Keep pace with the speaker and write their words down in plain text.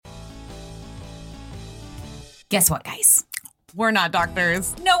Guess what, guys? We're not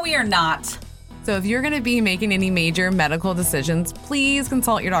doctors. No, we are not. So if you're going to be making any major medical decisions, please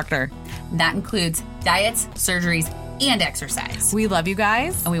consult your doctor. That includes diets, surgeries, and exercise. We love you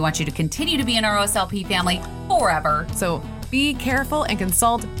guys. And we want you to continue to be in our OSLP family forever. So be careful and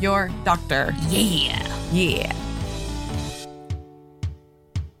consult your doctor. Yeah. Yeah.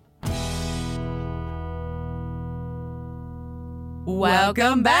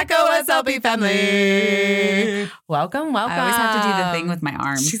 Welcome back, OSLP family. Welcome. I always have to do the thing with my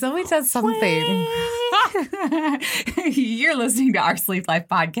arm. She's always does something. You're listening to our Sleep Life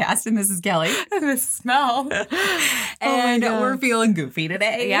podcast, and this is Kelly. And this smell. And we're feeling goofy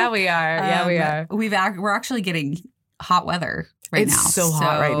today. Yeah, we are. We're actually getting hot weather right now. It's so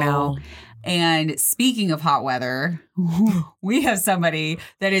hot right now. And speaking of hot weather, we have somebody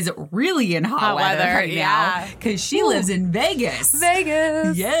that is really in hot weather right now because she lives in Vegas.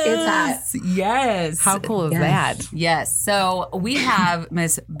 Vegas. Yes. It's hot. Yes. How cool is that? Yes. So we have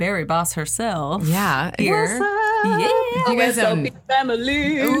Miss Bariboss herself. Yeah. Here. What's up? Yeah. You guys have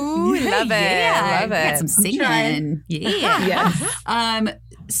family. Ooh, love it. Yeah. Love We got it. some singing. Yeah. Yes.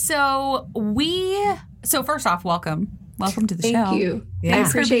 So first off, welcome. Welcome to the show. Thank you. Yeah. I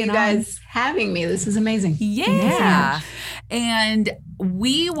Thanks for appreciate being you guys having me. This is amazing. Yeah. And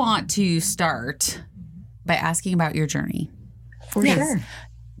we want to start by asking about your journey. For sure.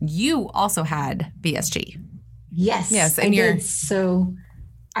 You also had BSG. Yes. Yes, I and you're- did. So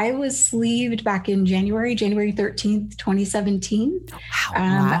I was sleeved back in January 13th, 2017.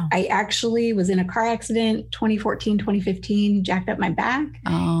 Wow. I actually was in a car accident 2014, 2015, jacked up my back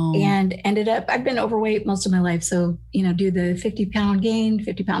and ended up, I've been overweight most of my life. So, do the 50-pound gain,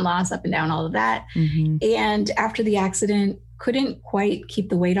 50-pound loss, up and down, all of that. Mm-hmm. And after the accident, couldn't quite keep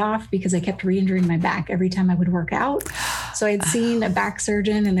the weight off because I kept re-injuring my back every time I would work out. So I'd seen a back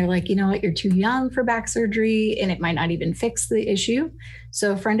surgeon and they're like, you know what, you're too young for back surgery and it might not even fix the issue.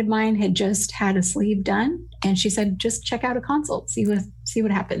 So a friend of mine had just had a sleeve done and she said, just check out a consult, see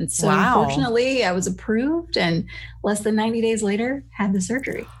what happens. So Fortunately I was approved and less than 90 days later had the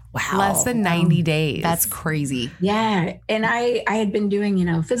surgery. Wow. Less than 90 days. That's crazy. Yeah. And I had been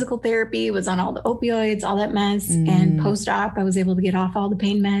doing, physical therapy, was on all the opioids, all that mess. And post-op, I was able to get off all the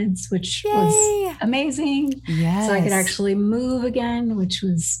pain meds, which was amazing. Yes. So I could actually move again, which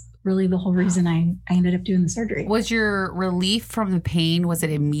was really the whole reason I ended up doing the surgery. Was your relief from the pain, was it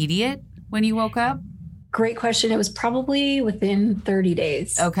immediate when you woke up? Great question. It was probably within 30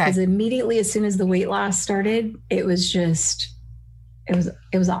 days. Okay. Because immediately as soon as the weight loss stared, it was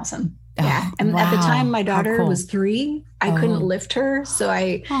it was awesome. Yeah. And at the time my daughter was 3, I couldn't lift her. So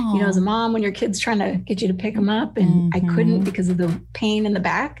as a mom, when your kid's trying to get you to pick them up and I couldn't because of the pain in the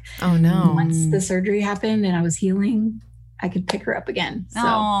back. Oh no. Once the surgery happened and I was healing, I could pick her up again. So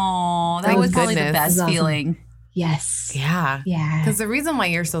that was probably the best Awesome. feeling. Yes. Yeah. Yeah. Because the reason why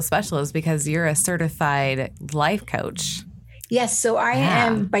you're so special is because you're a certified life coach. Yes. So I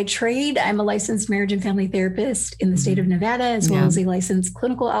am by trade. I'm a licensed marriage and family therapist in the state of Nevada, as well as a licensed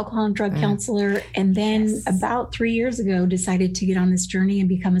clinical alcohol and drug counselor. And then about 3 years ago, decided to get on this journey and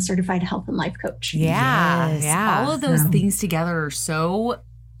become a certified health and life coach. Yeah. Yes. Yeah. All of those things together are so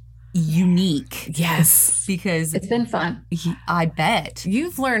unique. Yes. Because It's been fun. I bet.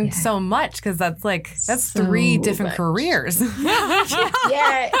 You've learned so much because that's So 3 different much. careers.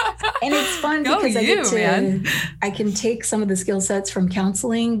 Yeah. And it's fun Go because you, I can take some of the skill sets from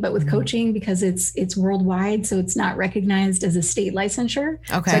counseling, but with coaching, because it's worldwide. So it's not recognized as a state licensure.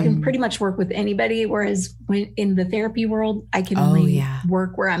 Okay. So I can pretty much work with anybody. Whereas when in the therapy world, I can only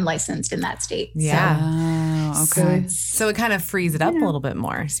work where I'm licensed in that state. Yeah. So, okay. So it kind of frees it up a little bit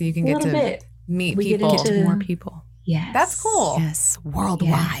more. So you can get to meet We people. get into more people. Yes. That's cool. Yes.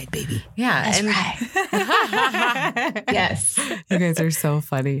 Worldwide, baby. Yeah. That's right. Yes. You guys are so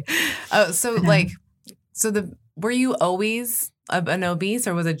funny. Were you always an obese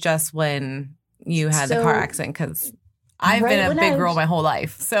or was it just when you had the car accident? Because I've been a big girl my whole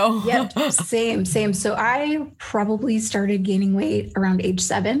life. So yep, same. So I probably started gaining weight around age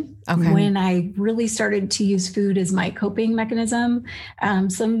 7 when I really started to use food as my coping mechanism.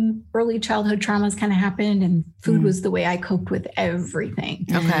 Some early childhood traumas kind of happened and food was the way I coped with everything.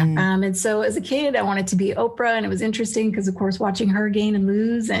 Okay. And so as a kid, I wanted to be Oprah, and it was interesting because of course watching her gain and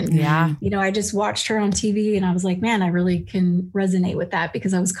lose. And, I just watched her on TV and I was like, man, I really can resonate with that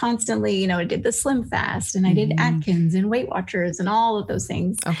because I was constantly, I did the Slim Fast and I did Atkins and Weight Watchers and all of those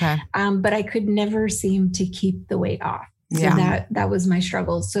things. Okay. But I could never seem to keep the weight off. So that was my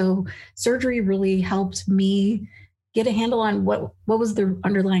struggle. So surgery really helped me get a handle on what was the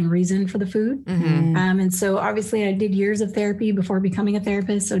underlying reason for the food. And so obviously I did years of therapy before becoming a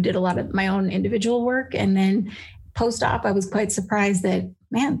therapist. So did a lot of my own individual work. And then post-op, I was quite surprised that,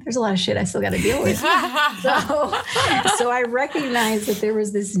 man, there's a lot of shit I still got to deal with. So I recognized that there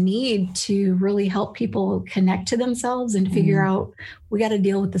was this need to really help people connect to themselves and figure out, we got to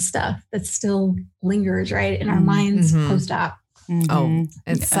deal with the stuff that still lingers, right, in our minds post-op. Oh,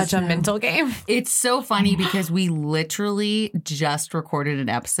 it's such a mental game. It's so funny because we literally just recorded an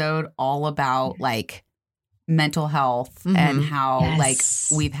episode all about like mental health and how like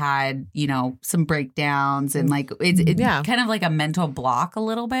we've had, you know, some breakdowns and like it's kind of like a mental block a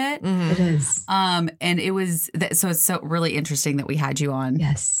little bit. It is. And it was so it's so really interesting that we had you on.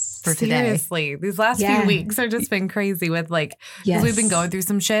 For today. Seriously, these last few weeks have just been crazy with like, because we've been going through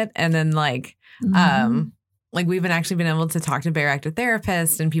some shit and then like, like we've been actually been able to talk to bariatric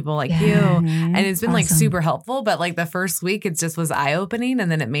therapists and people like you. And it's been like super helpful. But like the first week, it just was eye opening. And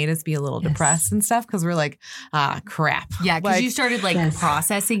then it made us be a little depressed and stuff because we're like, crap. Yeah. Because like, you started like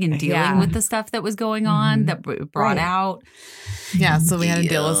processing and dealing with the stuff that was going on that brought out. Yeah. So we had to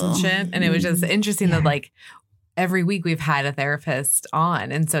deal with some shit. And it was just interesting that like, every week we've had a therapist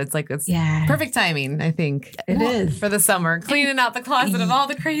on. And so it's like, it's perfect timing, I think. It is. For the summer, cleaning out the closet of all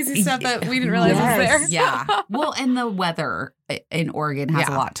the crazy stuff that we didn't realize was there. Yeah. Well, and the weather in Oregon has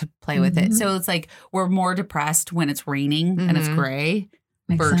a lot to play with it. So it's like we're more depressed when it's raining and it's gray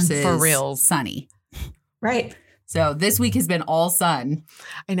versus for real sunny. Right. So this week has been all sun.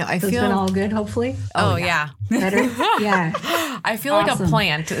 I know. It's been all good, hopefully. Oh yeah. Better? Yeah. I feel like a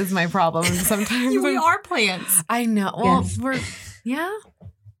plant is my problem sometimes. We are plants. I know. Well, we're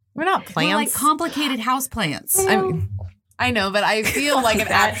not plants. We're like complicated house plants. I know, but I feel like an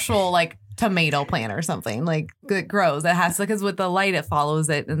actual like tomato plant or something like that grows. It has to, because with the light it follows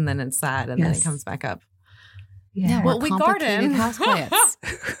it and then it's sad and then it comes back up. Yeah. Well, we garden house plants.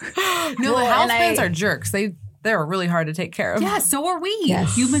 No, the house plants are jerks. They're really hard to take care of. Yeah, so are we.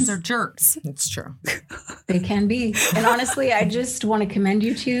 Yes. Humans are jerks. It's true. They can be. And honestly, I just want to commend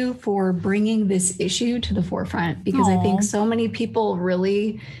you two for bringing this issue to the forefront because I think so many people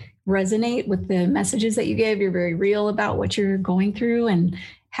really resonate with the messages that you give. You're very real about what you're going through and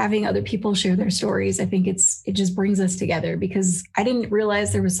having other people share their stories. I think it just brings us together because I didn't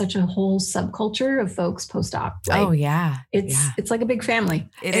realize there was such a whole subculture of folks post-op. Like, it's like a big family.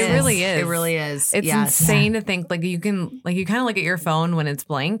 It really is. It really is. It's insane to think like you can like you kind of look at your phone when it's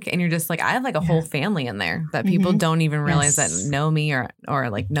blank and you're just like, I have like a whole family in there that people don't even realize that know me or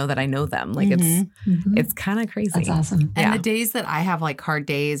like know that I know them. Like it's kind of crazy. That's awesome. And the days that I have like hard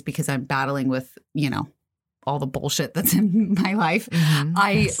days because I'm battling with, you know, all the bullshit that's in my life.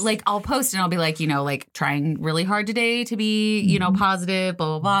 I'll post and I'll be like, you know, like trying really hard today to be, you know, positive, blah,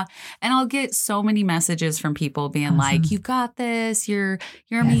 blah, blah. And I'll get so many messages from people being like, you got this, you're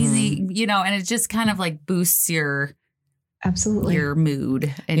amazing, you know, and it just kind of like boosts your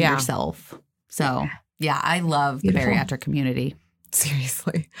mood and yourself. So I love the bariatric community.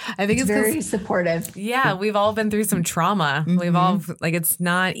 Seriously. I think it's very supportive. Yeah. We've all been through some trauma. We've all like, it's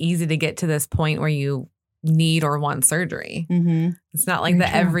not easy to get to this point where you need or want surgery. It's not like the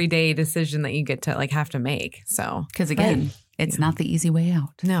everyday decision that you get to like have to make. So, because again, it's not the easy way out.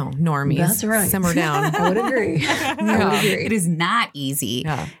 No, normies. That's right. Simmer down. I would agree. It is not easy.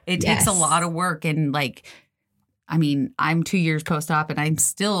 Yeah. It takes a lot of work. And like, I mean, I'm 2 years post-op and I'm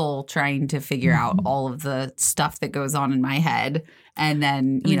still trying to figure out all of the stuff that goes on in my head. And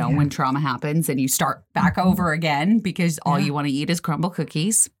then, you know, when trauma happens and you start back over again because all you want to eat is crumble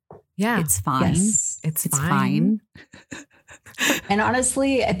cookies. Yeah. It's fine. Yes. It's fine. And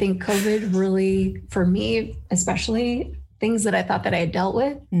honestly, I think COVID really, for me, especially, things that I thought that I had dealt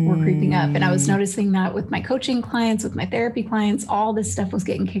with were creeping up. And I was noticing that with my coaching clients, with my therapy clients, all this stuff was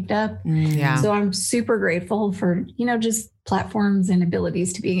getting kicked up. So I'm super grateful for, you know, just platforms and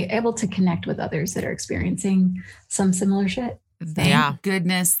abilities to be able to connect with others that are experiencing some similar shit. Thank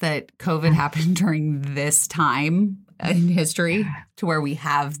goodness that COVID happened during this time in history to where we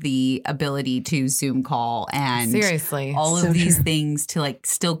have the ability to Zoom call and all of these things to like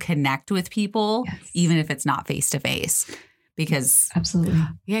still connect with people, even if it's not face to face. Because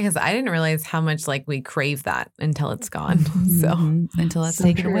because I didn't realize how much like we crave that until it's gone. So until it's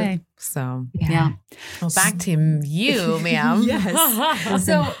taken away. So well, back to you, ma'am. Yes.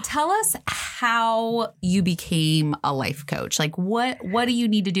 So tell us how you became a life coach. Like what do you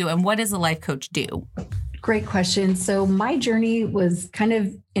need to do and what does a life coach do? Great question. So my journey was kind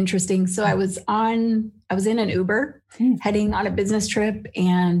of interesting. So I was in an Uber heading on a business trip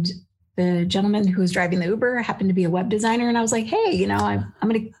and the gentleman who was driving the Uber happened to be a web designer. And I was like, hey, you know,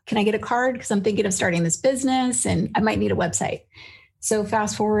 can I get a card? Because I'm thinking of starting this business and I might need a website. So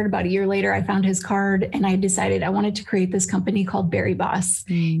fast forward about a year later, I found his card and I decided I wanted to create this company called Bariboss.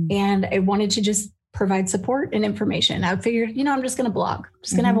 And I wanted to just provide support and information. I figured, you know, I'm just going to blog,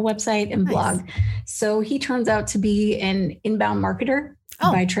 just going to have a website and blog. So he turns out to be an inbound marketer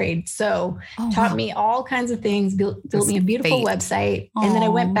by trade. So taught me all kinds of things, built me a beautiful website. And then I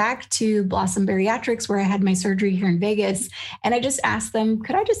went back to Blossom Bariatrics where I had my surgery here in Vegas. And I just asked them,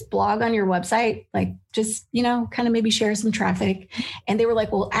 could I just blog on your website? Like just, you know, kind of maybe share some traffic. And they were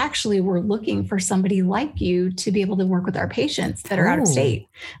like, well, actually, we're looking for somebody like you to be able to work with our patients that are out of state.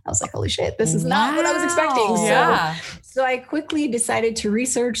 I was like, holy shit, this is not what I was expecting. So I quickly decided to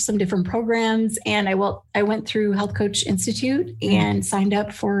research some different programs. And I went through Health Coach Institute and signed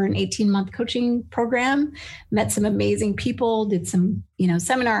up for an 18-month coaching program, met some amazing people, did some, you know,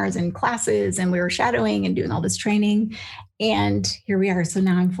 seminars and classes, and we were shadowing and doing all this training. And here we are. So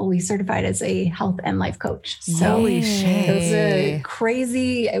now I'm fully certified as a health and life coach. So holy shit. It was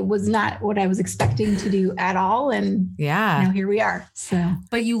crazy. It was not what I was expecting to do at all. And now here we are. So,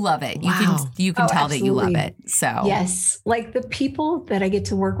 but you love it. You can tell that you love it. So yes, like the people that I get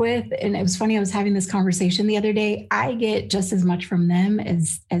to work with. And it was funny. I was having this conversation the other day. I get just as much from them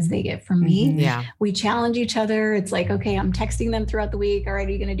as they get from me. Yeah. We challenge each other. It's like, okay, I'm texting them throughout the week. All right,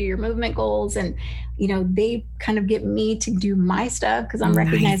 are you going to do your movement goals? And, you know, they kind of get me to do my stuff because I'm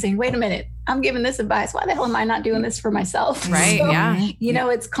recognizing, wait a minute, I'm giving this advice. Why the hell am I not doing this for myself? Right. So, you know,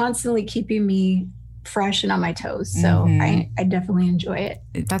 it's constantly keeping me fresh and on my toes. So I definitely enjoy it.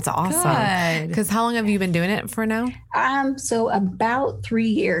 That's awesome. Because how long have you been doing it for now? So about 3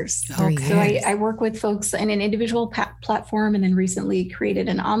 years. So I work with folks in an individual platform and then recently created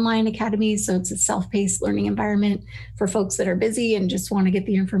an online academy. So it's a self-paced learning environment for folks that are busy and just want to get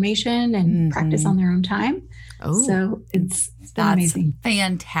the information and practice on their own time. So it's been amazing.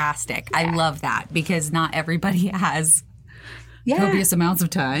 Fantastic. Yeah. I love that because not everybody has copious amounts of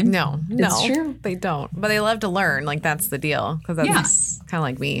time. No, it's true. They don't. But they love to learn. Like that's the deal. Because that's kind of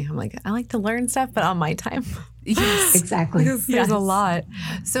like me. I'm like, I like to learn stuff, but on my time. Yes, exactly. Because there's a lot.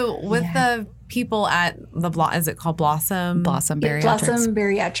 So with the people at is it called Blossom? Blossom Bariatrics. Blossom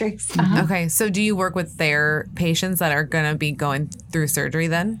Bariatrics. Okay. So do you work with their patients that are going to be going through surgery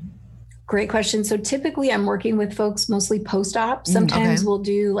then? Great question. So typically I'm working with folks mostly post-op. Sometimes we'll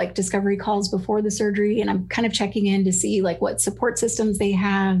do like discovery calls before the surgery and I'm kind of checking in to see like what support systems they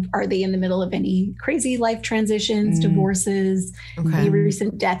have. Are they in the middle of any crazy life transitions, divorces, any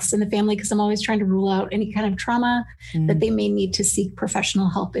recent deaths in the family? Because I'm always trying to rule out any kind of trauma that they may need to seek professional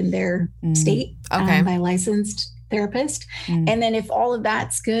help in their state by a licensed therapist. And then if all of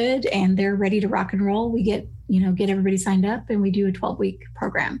that's good and they're ready to rock and roll, we get everybody signed up and we do a 12-week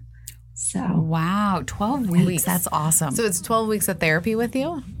program. So wow, 12 weeks. That's awesome. So it's 12 weeks of therapy with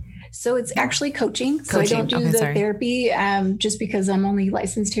you? So it's actually coaching. So I don't do the therapy just because I'm only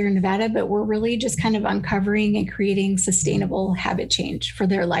licensed here in Nevada, but we're really just kind of uncovering and creating sustainable habit change for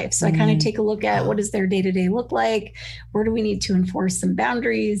their life. So I kind of take a look at what does their day-to-day look like? Where do we need to enforce some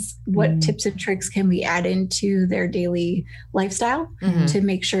boundaries? What tips and tricks can we add into their daily lifestyle to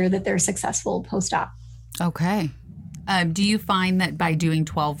make sure that they're successful post-op? Okay. Do you find that by doing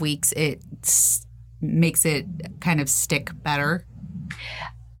 12 weeks, it makes it kind of stick better?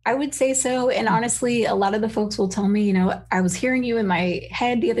 I would say so. And honestly, a lot of the folks will tell me, I was hearing you in my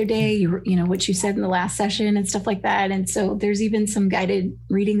head the other day, what you said in the last session and stuff like that. And so there's even some guided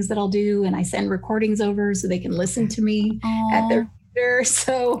readings that I'll do and I send recordings over so they can listen to me at their computer.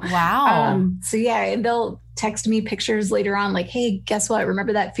 So, and they'll text me pictures later on like, hey, guess what?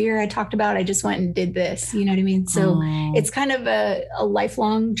 Remember that fear I talked about? I just went and did this. You know what I mean? So it's kind of a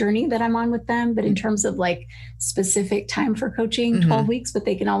lifelong journey that I'm on with them. But in terms of like specific time for coaching, 12 weeks, but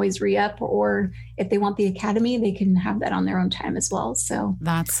they can always re-up, or if they want the academy, they can have that on their own time as well. So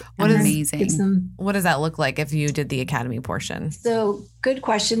that's amazing. What does that look like if you did the academy portion? So good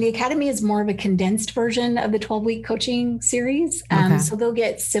question. The academy is more of a condensed version of the 12-week coaching series. So they'll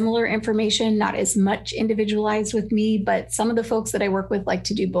get similar information, not as much individualized with me, but some of the folks that I work with like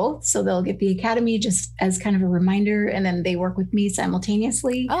to do both. So they'll get the academy just as kind of a reminder, and then they work with me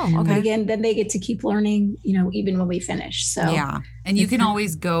simultaneously. But again, then they get to keep learning, even when we finish. So and you can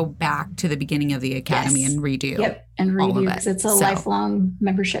always go back to the beginning of the academy and redo. Yep. And redo because it's a lifelong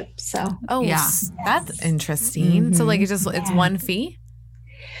membership. So that's interesting. So like it's one fee?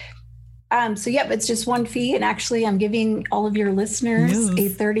 So it's just one fee. And actually I'm giving all of your listeners a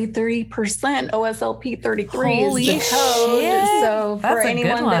 33% OSLP 33 Holy is the code. shit. So That's for a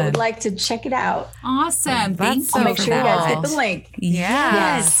anyone that would like to check it out. Awesome. Thank so you. Make sure you guys hit the link.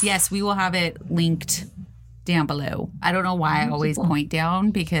 Yes. We will have it linked down below. I don't know why I always point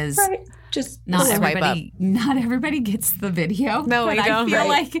down because just not everybody gets the video. No, but we don't. I feel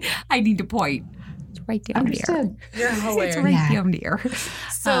like I need to point. It's right down Understood. here. You're hilarious. It's right down here.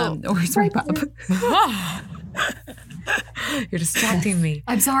 So or swipe up. You're distracting me.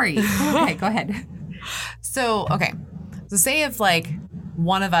 I'm sorry. Okay, go ahead. So say if like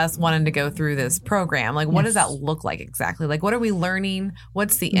one of us wanted to go through this program, like what does that look like exactly? Like what are we learning?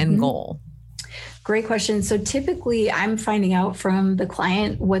 What's the end goal? Great question. So typically I'm finding out from the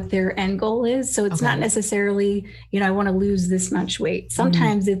client what their end goal is. So it's not necessarily, I want to lose this much weight.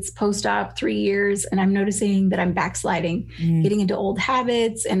 Sometimes it's post-op 3 years and I'm noticing that I'm backsliding, getting into old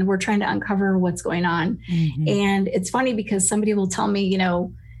habits, and we're trying to uncover what's going on. And it's funny because somebody will tell me,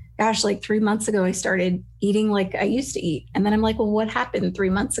 gosh, like 3 months ago, I started eating like I used to eat. And then I'm like, well, what happened 3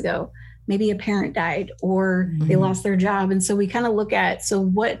 months ago? Maybe a parent died or they lost their job. And so we kind of look at, so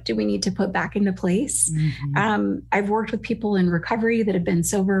what do we need to put back into place? I've worked with people in recovery that have been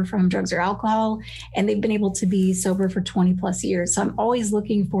sober from drugs or alcohol, and they've been able to be sober for 20 plus years. So I'm always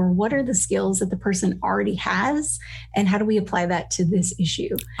looking for what are the skills that the person already has and how do we apply that to this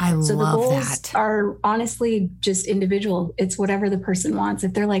issue? So the goals are honestly just individual. It's whatever the person wants.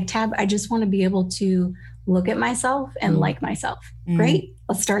 If they're like, Tab, I just want to be able to look at myself and like myself. Great.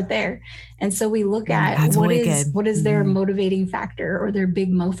 Let's start there. And so we look at what is their motivating factor or their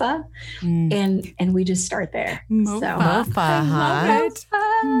big MOFA. And we just start there. MOFA.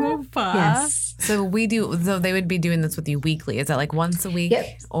 Yes. So they would be doing this with you weekly. Is that like once a week?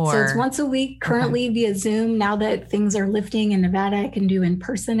 Yep. So it's once a week currently via Zoom. Now that things are lifting in Nevada, I can do in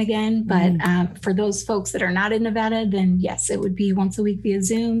person again. But for those folks that are not in Nevada, then yes, it would be once a week via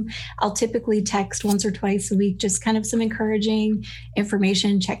Zoom. I'll typically text once or twice a week, just kind of some encouraging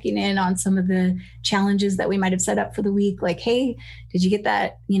information, checking in on some of the challenges that we might have set up for the week. Like, hey, did you get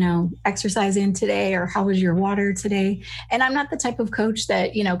that, exercise in today? Or how was your water today? And I'm not the type of coach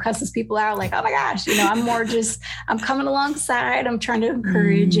that, cusses people out like, oh my gosh, I'm more just, I'm coming alongside. I'm trying to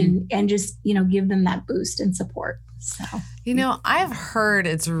encourage and just, give them that boost and support. So, I've heard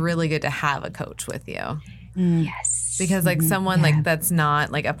it's really good to have a coach with you. Yes. Because like someone like that's not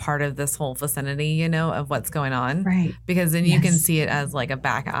like a part of this whole vicinity, of what's going on. Right. Because then you can see it as like a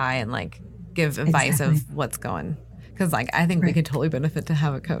back eye and like give advice of what's going. Because like I think we could totally benefit to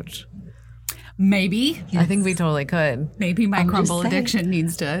have a coach. Maybe. Yes. I think we totally could. Maybe my crumble addiction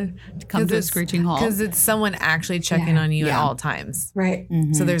needs to come to a screeching halt. Because it's someone actually checking on you at all times. Right.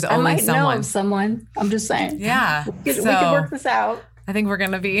 So there's always someone. I might know of someone. I'm just saying. Yeah. We can work this out. I think we're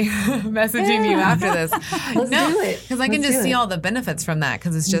going to be messaging you after this. Let's do it. Because I can just see all the benefits from that.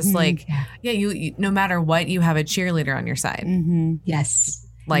 Because it's just like, you no matter what, you have a cheerleader on your side. Yes.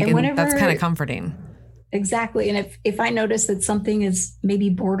 Like, and that's kind of comforting. Exactly. And if I notice that something is maybe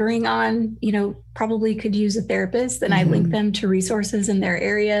bordering on, probably could use a therapist, then I link them to resources in their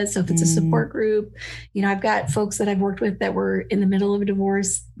area. So if it's a support group, I've got folks that I've worked with that were in the middle of a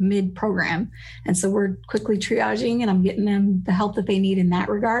divorce mid-program. And so we're quickly triaging and I'm getting them the help that they need in that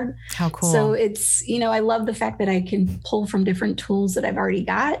regard. How cool. So it's, I love the fact that I can pull from different tools that I've already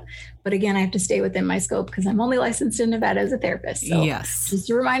got. But again, I have to stay within my scope because I'm only licensed in Nevada as a therapist. So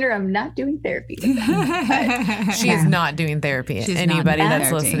just a reminder, I'm not doing therapy. She is not doing therapy. She's anybody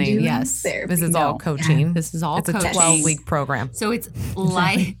that's listening. Yes. Therapy. This is all coaching. This is all coaching. It's a 12-week program. So it's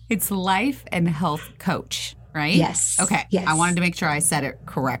life and health coach, right? Yes. Okay. Yes. I wanted to make sure I said it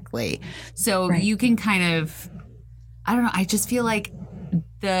correctly. So you can kind of, I don't know, I just feel like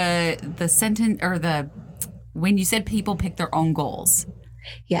the sentence or when you said people pick their own goals.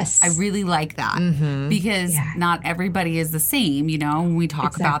 Yes. I really like that because not everybody is the same, when we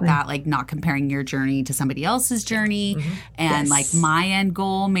talk about that, like not comparing your journey to somebody else's journey and like my end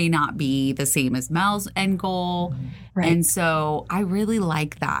goal may not be the same as Mel's end goal. Right. And so I really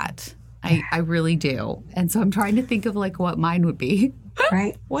like that. I really do. And so I'm trying to think of like what mine would be.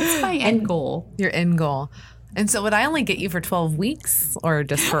 Right. What's my end goal? Your end goal. And so would I only get you for 12 weeks or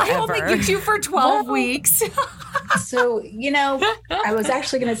just forever? I only get you for 12 weeks. So, I was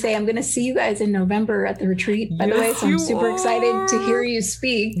actually going to say, I'm going to see you guys in November at the retreat, by the way. So I'm super excited to hear you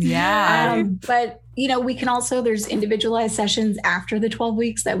speak. Yeah. But, we can also, there's individualized sessions after the 12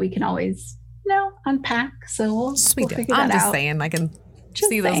 weeks that we can always, unpack. So we'll figure that out. I'm just saying, I can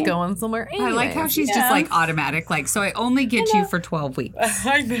see those going somewhere. Anyways. I like how she's just like automatic. Like, so I only get you for 12 weeks.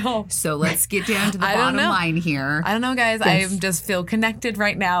 I know. So let's get down to the bottom line here. I don't know, guys. Yes. I just feel connected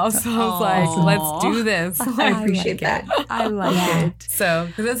right now. So I was like, let's do this. I appreciate that. I like it. So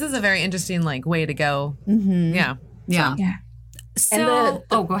this is a very interesting like way to go. Mm-hmm. Yeah. Yeah. Yeah. So,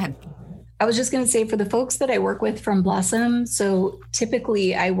 go ahead. I was just going to say for the folks that I work with from Blossom, so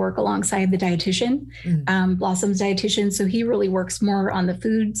typically I work alongside the dietitian, Blossom's dietitian. So he really works more on the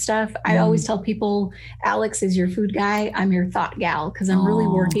food stuff. I always tell people, Alex is your food guy. I'm your thought gal, because I'm really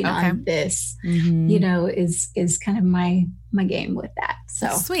working on this, is kind of my game with that. So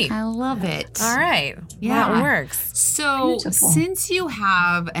sweet. I love it. All right. Yeah. That works. So since you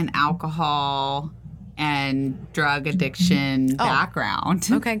have an alcohol and drug addiction background.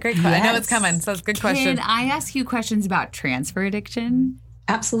 Okay, great question. Yes. I know it's coming, so it's a good question. Can I ask you questions about transfer addiction?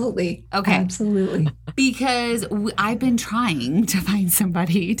 Absolutely. Okay. Absolutely. Because I've been trying to find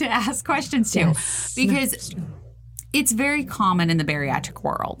somebody to ask questions to. Yes. Because it's very common in the bariatric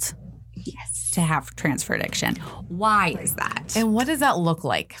world. Yes. To have transfer addiction. Why is that? And what does that look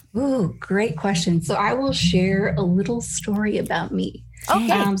like? Ooh, great question. So I will share a little story about me.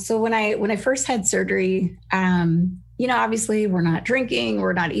 Okay. So when I first had surgery, obviously we're not drinking,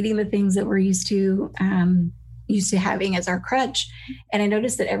 we're not eating the things that we're used to having as our crutch. And I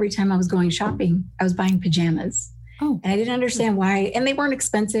noticed that every time I was going shopping, I was buying pajamas. And I didn't understand why. And they weren't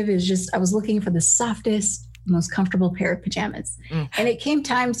expensive. It was just, I was looking for the softest, most comfortable pair of pajamas. And it came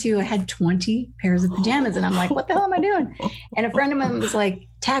time I had 20 pairs of pajamas. And I'm like, what the hell am I doing? And a friend of mine was like,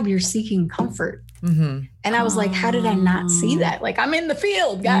 Tab, you're seeking comfort. Mm-hmm. And I was like, how did I not see that? Like, I'm in the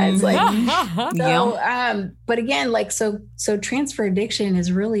field, guys. Like, but again, like, so transfer addiction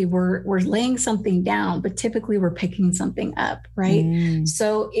is really, we're laying something down, but typically we're picking something up, right?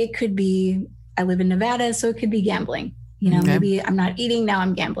 So it could be, I live in Nevada, so it could be gambling. Maybe I'm not eating, now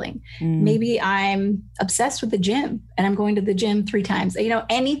I'm gambling. Maybe I'm obsessed with the gym and I'm going to the gym 3 times.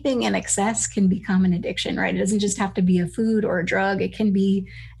 Anything in excess can become an addiction, right? It doesn't just have to be a food or a drug. It can be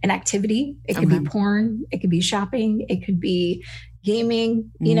an activity. It could be porn. It could be shopping. It could be gaming,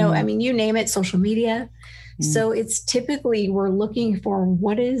 you name it, social media. So it's typically we're looking for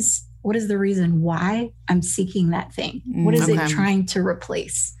what is the reason why I'm seeking that thing? What is it trying to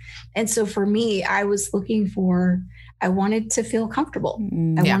replace? And so for me, I was looking for, I wanted to feel comfortable.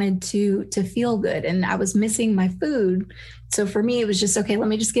 I wanted to feel good, and I was missing my food. So for me, it was just, okay, let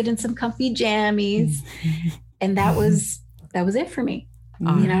me just get in some comfy jammies. And that was it for me.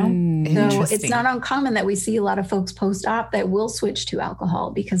 So it's not uncommon that we see a lot of folks post-op that will switch to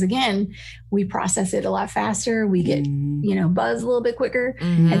alcohol because, again, we process it a lot faster. We get, buzz a little bit quicker.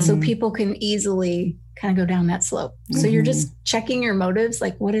 And so people can easily kind of go down that slope. So you're just checking your motives.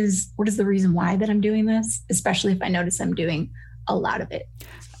 Like, what is the reason why that I'm doing this? Especially if I notice I'm doing a lot of it.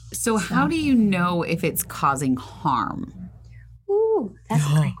 So how do you know if it's causing harm? Ooh, that's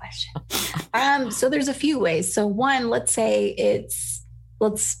a great question. So there's a few ways. So one, let's say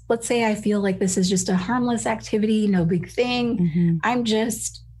I feel like this is just a harmless activity, no big thing. I'm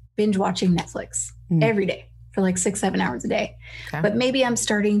just binge watching Netflix every day for like 6-7 hours a day. Okay. But maybe I'm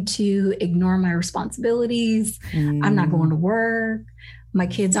starting to ignore my responsibilities. I'm not going to work. My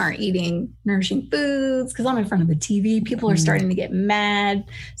kids aren't eating nourishing foods because I'm in front of the TV. People are starting to get mad.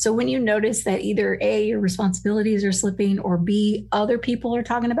 So when you notice that either A, your responsibilities are slipping, or B, other people are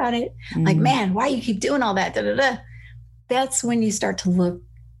talking about it, like, man, why you keep doing all that? Da, da, da. That's when you start to look,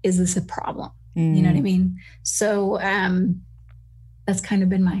 is this a problem? You know what I mean? So that's kind of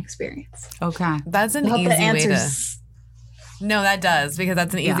been my experience. Okay. That's an easy way to... No, that does, because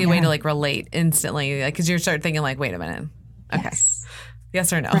that's an easy way to like relate instantly. Like, because you start thinking like, wait a minute. Okay.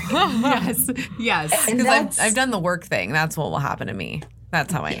 Yes or no? Right. Yes. Because I've done the work thing. That's what will happen to me.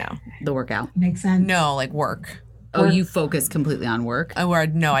 That's how I know. The workout. Makes sense. No, like work. Oh, you focus completely on work?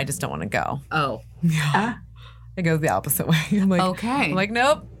 No, I just don't want to go. Oh. Yeah. It goes the opposite way. I'm like, okay. I'm like,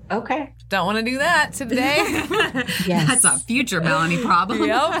 nope. Okay. Don't want to do that today. Yes. That's a future Melanie problem.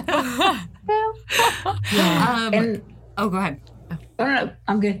 Yep. Go ahead. No,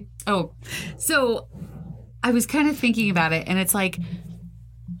 I'm good. Oh, so I was kind of thinking about it, and it's like,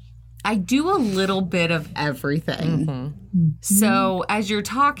 I do a little bit of everything. So as you're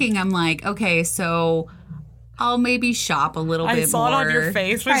talking, I'm like, okay, so I'll maybe shop a little bit more. I saw it on your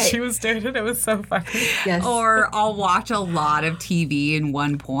face when she was doing it. It was so funny. Yes. Or I'll watch a lot of TV in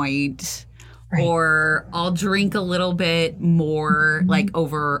one point. Right. Or I'll drink a little bit more, like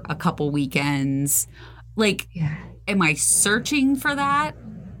over a couple weekends. Like, am I searching for that?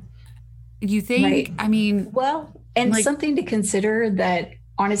 You think? Right. I mean... Well, and like, something to consider that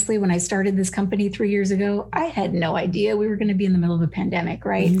honestly, when I started this company 3 years ago, I had no idea we were going to be in the middle of a pandemic,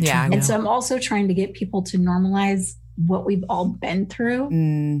 right? Yeah. And so I'm also trying to get people to normalize what we've all been through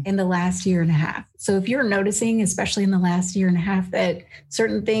in the last year and a half. So if you're noticing, especially in the last year and a half, that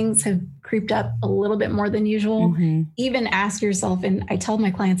certain things have creeped up a little bit more than usual, even ask yourself, and I tell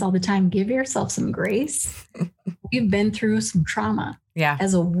my clients all the time, give yourself some grace. We've been through some trauma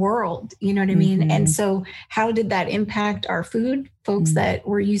as a world, you know what I mean? And so how did that impact our food? Folks that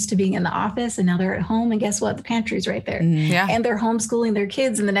were used to being in the office and now they're at home, and guess what? The pantry's right there. And they're homeschooling their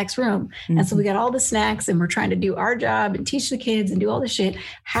kids in the next room. And so we got all the snacks and we're trying to do our job and teach the kids and do all this shit.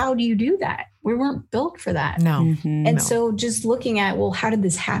 How do you do that? We weren't built for that. No. And so just looking at, well, how did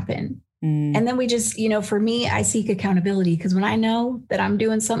this happen? And then we just, for me, I seek accountability, because when I know that I'm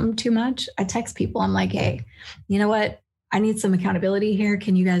doing something too much, I text people. I'm like, hey, you know what? I need some accountability here.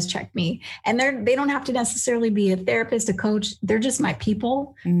 Can you guys check me? And they don't have to necessarily be a therapist, a coach. They're just my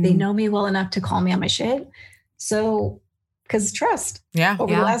people. They know me well enough to call me on my shit. So, because trust.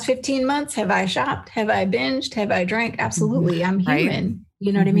 Over the last 15 months, have I shopped? Have I binged? Have I drank? Absolutely. I'm human. Right?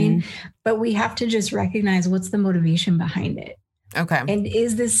 You know what I mean? But we have to just recognize what's the motivation behind it. Okay. And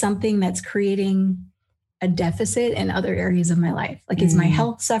is this something that's creating a deficit in other areas of my life? Like, is my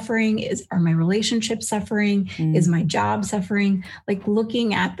health suffering? Are my relationships suffering? Is my job suffering? Like,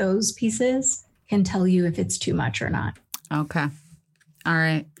 looking at those pieces can tell you if it's too much or not. Okay. All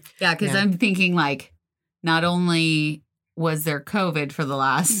right. Yeah. Cause I'm thinking, like, not only was there COVID for the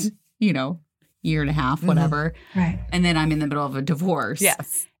last, year and a half, whatever. Right. And then I'm in the middle of a divorce.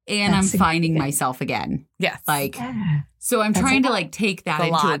 Yes. And I'm finding myself again. Yes. Like, so I'm trying to take that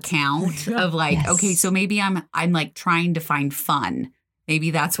into account of okay, so maybe I'm like trying to find fun.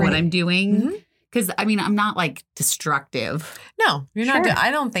 Maybe that's what I'm doing. Because I'm not destructive. No, you're not.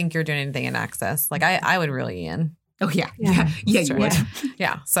 I don't think you're doing anything in excess. Like I would reel you in. Oh yeah. You would.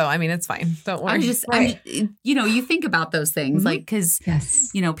 Yeah. So it's fine. Don't worry. You think about those things because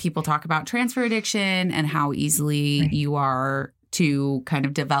people talk about transfer addiction and how easily you are to kind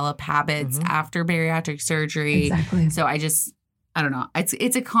of develop habits after bariatric surgery. Exactly. So I don't know.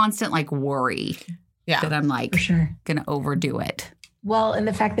 It's a constant worry that I'm gonna overdo it. Well, and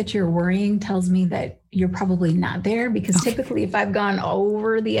the fact that you're worrying tells me that you're probably not there, because typically if I've gone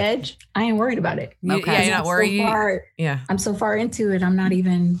over the edge, I ain't worried about it. Okay. Yeah, you're not worried. I'm so far into it. I'm not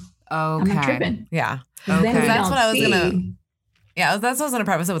even, I'm not tripping. Yeah. Okay. That's what I was going to. Yeah, that's what I was going to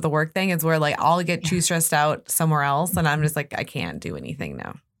preface it with the work thing. It's where I'll get too stressed out somewhere else, and I'm just I can't do anything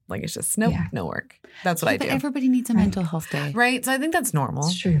now. It's just no work. That's what I do. But everybody needs a mental health day. Right. So I think that's normal.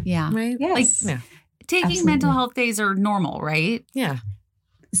 It's true. Yeah. Right. Yes. Taking mental health days are normal, right? Yeah.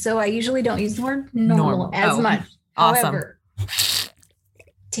 So I usually don't use the word normal as much. Awesome. However,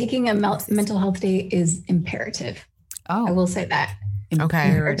 taking a mental health day is imperative. Oh. I will say that. Okay.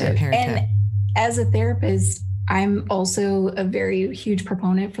 Imperative. And as a therapist, I'm also a very huge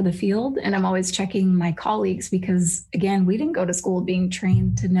proponent for the field, and I'm always checking my colleagues because, again, we didn't go to school being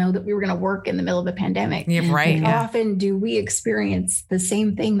trained to know that we were going to work in the middle of a pandemic. Yeah, right. How often do we experience the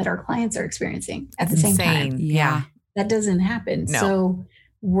same thing that our clients are experiencing at the same time? Yeah. That doesn't happen. No. So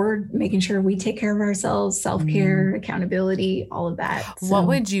we're making sure we take care of ourselves, self-care, accountability, all of that. So, what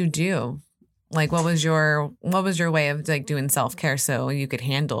would you do? What was your way of doing self-care so you could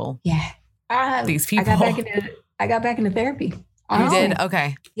handle these people? I got back into therapy. Honestly. You did?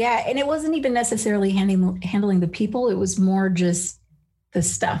 Okay. Yeah. And it wasn't even necessarily handling the people. It was more just the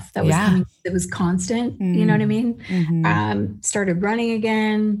stuff that was coming. It was constant. You know what I mean? Started running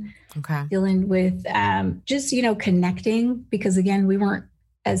again. Okay. Dealing with just, connecting, because again, we weren't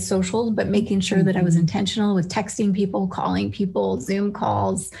as social, but making sure that I was intentional with texting people, calling people, Zoom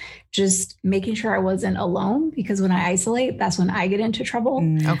calls, just making sure I wasn't alone, because when I isolate, that's when I get into trouble.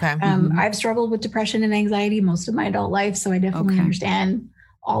 Okay. I've struggled with depression and anxiety most of my adult life, so I definitely understand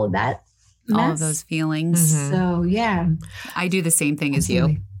all of that mess. All of those feelings. So yeah. I do the same thing as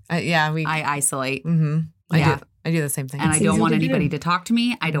you. I isolate. I do the same thing. And I don't want anybody to talk to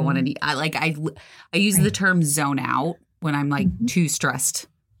me. I don't want any, I use the term zone out when I'm too stressed.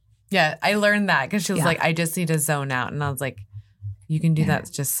 Yeah, I learned that because she was like, I just need to zone out. And I was like, you can do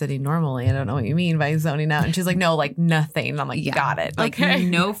that just sitting normally. I don't know what you mean by zoning out. And she's like, no, nothing. And I'm like, got it.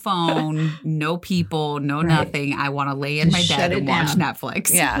 No phone, no people, no nothing. I want to lay in my bed and watch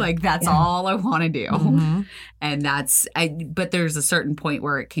Netflix. Yeah. That's all I want to do. And but there's a certain point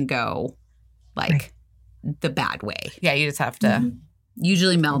where it can go the bad way. Yeah, you just have to.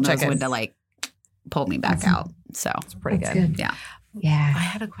 Usually Mel knows when to pull me back out. So it's pretty good. Yeah. Yeah. I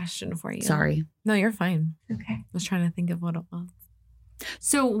had a question for you. Sorry. No, you're fine. Okay. I was trying to think of what it was.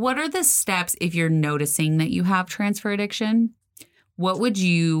 So what are the steps if you're noticing that you have transfer addiction? what would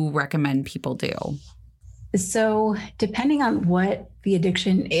you recommend people do? So depending on what the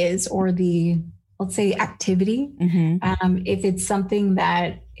addiction is or the, let's say, activity, if it's something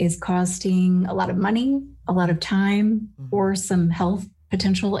that is costing a lot of money, a lot of time, or some health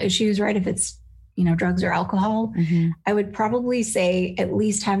potential issues, right? If it's, drugs or alcohol, I would probably say at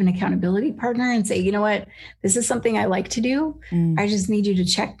least have an accountability partner and say, you know what, this is something I like to do. I just need you to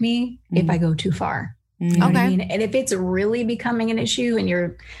check me if I go too far. You know what I mean? And if it's really becoming an issue and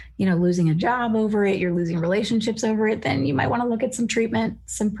you're, losing a job over it, you're losing relationships over it, then you might want to look at some treatment,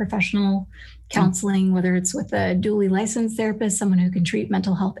 some professional counseling, whether it's with a duly licensed therapist, someone who can treat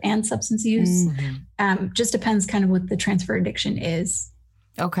mental health and substance use. Just depends kind of what the transfer addiction is.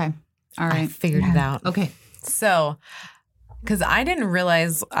 Okay. All right. I figured it out. Okay. So, because I didn't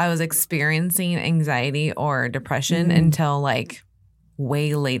realize I was experiencing anxiety or depression until like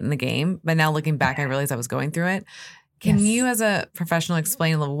way late in the game. But now looking back, I realized I was going through it. Can you as a professional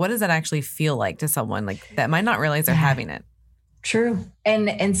explain, what does that actually feel like to someone like that might not realize they're having it? True.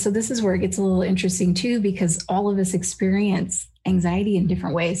 And so this is where it gets a little interesting too, because all of us experience anxiety in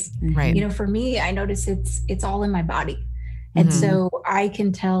different ways. Right. For me, I notice it's all in my body. And so I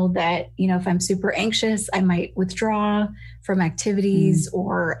can tell that, if I'm super anxious, I might withdraw from activities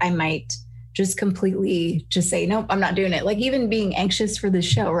or I might just completely just say, nope, I'm not doing it. Like even being anxious for this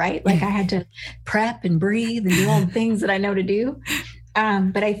show, right? Like I had to prep and breathe and do all the things that I know to do.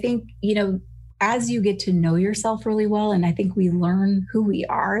 But I think, as you get to know yourself really well, and I think we learn who we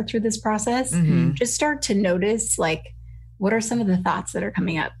are through this process, just start to notice, like, what are some of the thoughts that are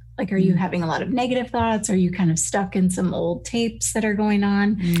coming up? Like, are you having a lot of negative thoughts? Are you kind of stuck in some old tapes that are going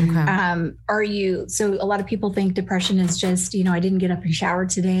on? So a lot of people think depression is just, I didn't get up and shower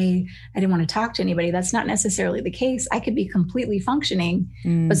today. I didn't want to talk to anybody. That's not necessarily the case. I could be completely functioning,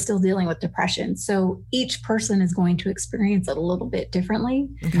 but still dealing with depression. So each person is going to experience it a little bit differently.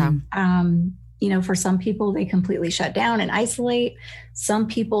 For some people, they completely shut down and isolate. Some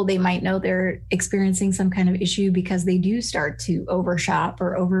people, they might know they're experiencing some kind of issue because they do start to overshop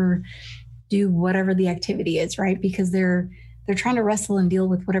or overdo whatever the activity is, right? Because they're trying to wrestle and deal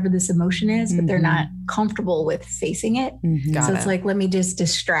with whatever this emotion is, but they're not comfortable with facing it. So it's like, let me just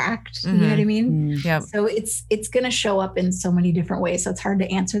distract. You know what I mean? So it's going to show up in so many different ways. So it's hard to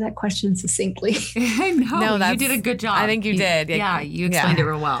answer that question succinctly. No, you did a good job. I think you did. You explained it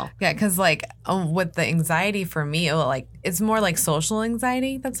real well. Yeah, because with the anxiety for me, it's more like social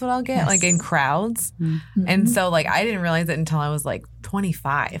anxiety. That's what I'll get, like in crowds. And so I didn't realize it until I was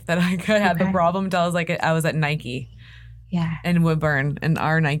 25 that I had the problem until I was at Nike. And Woodburn, and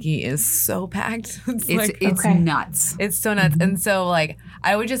our Nike is so packed. It's nuts. It's so nuts. And so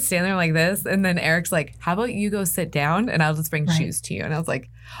I would just stand there like this, and then Eric's like, how about you go sit down and I'll just bring shoes to you. And I was like,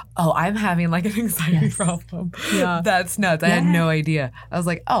 oh, I'm having an anxiety problem. That's nuts. I had no idea. I was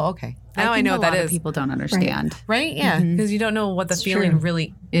like, oh, okay. Now I know what that is. A lot of people don't understand. Right? Yeah. Because you don't know what the feeling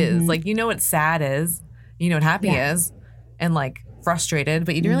really is. What sad is, what happy is, and frustrated,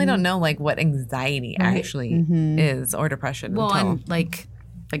 but you really don't know what anxiety actually is, or depression. Well, and like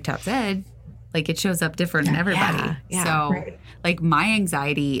Top said, it shows up different in everybody. So my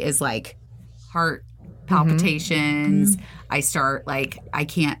anxiety is heart palpitations. I start I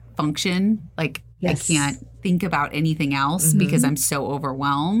can't function. I can't think about anything else because I'm so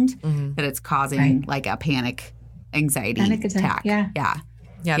overwhelmed that it's causing a panic anxiety attack. Yeah.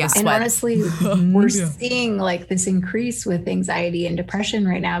 And honestly, we're seeing this increase with anxiety and depression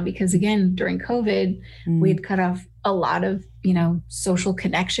right now because, again, during COVID, we had cut off a lot of, social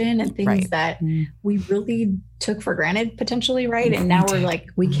connection and things that we really took for granted potentially, right? And now we're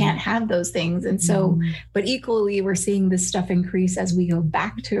we can't have those things. And so, but equally, we're seeing this stuff increase as we go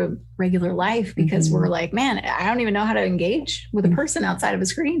back to regular life because we're man, I don't even know how to engage with a person outside of a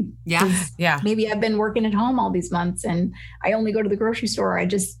screen. Maybe I've been working at home all these months and I only go to the grocery store. I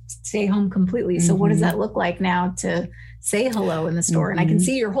just stay home completely. So what does that look like now to say hello in the store and I can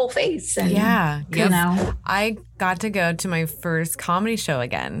see your whole face? And I got to go to my first comedy show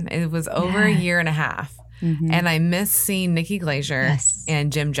again. It was over a year and a half. And I missed seeing Nikki Glaser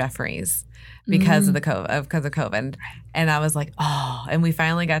and Jim Jeffries because of COVID. And I was like, oh, and we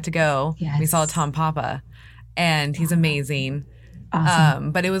finally got to go. We saw Tom Papa and he's amazing.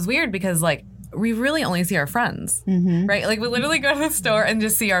 Awesome. But it was weird because we really only see our friends, right? We literally go to the store and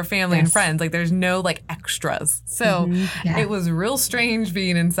just see our family and friends. There's no extras. So it was real strange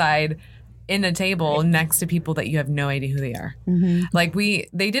being inside in a table next to people that you have no idea who they are.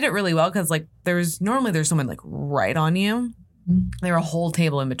 They did it really well because there's someone right on you. There were a whole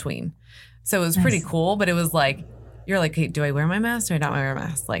table in between. So it was pretty cool, but it was you're like, hey, do I wear my mask or not wear a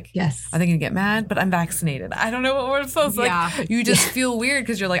mask? Like, yes. are they going to get mad? But I'm vaccinated. I don't know what we're supposed to like. You just feel weird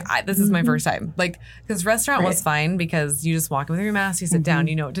because you're like, this is my first time. Like, because restaurant was fine because you just walk in with your mask, you sit down,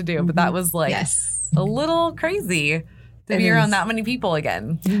 you know what to do. But that was like a little crazy to be around that many people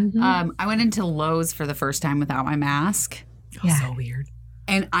again. I went into Lowe's for the first time without my mask. So weird.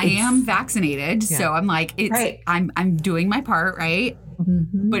 And I am vaccinated, so I'm like, I'm doing my part, right?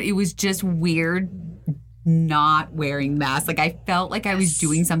 But it was just weird not wearing masks. Like I felt like I was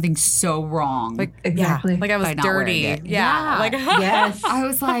doing something so wrong. Like exactly. Like I was dirty. Yeah. Like yes. I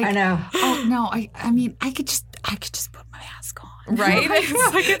was like, I know. Oh no, I mean I could just put my mask on. Right?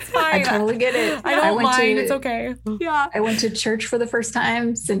 It's fine. I totally get it. I don't mind. It's okay. Yeah. I went to church for the first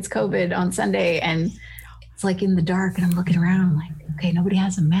time since COVID on Sunday, and it's like in the dark, and I'm looking around. I'm like, okay, nobody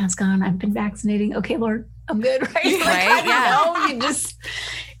has a mask on. I've been vaccinating. Okay, Lord, I'm good, right? Like, I know.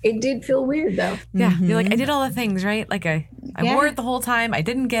 It did feel weird though. Yeah. You're like, I did all the things, right? Like I wore it the whole time. I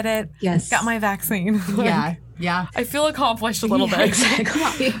didn't get it. Yes. Got my vaccine. Yeah. I feel accomplished a little bit.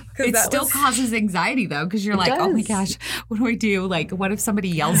 Exactly. It still causes anxiety though, because you're like, oh my gosh, what do I do? Like, what if somebody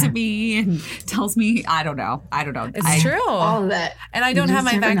yells at me and tells me? I don't know. It's true. All of that. And I don't have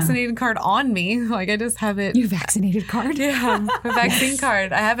my vaccinated card on me. Like I just have it. Your vaccinated card? Yeah. My vaccine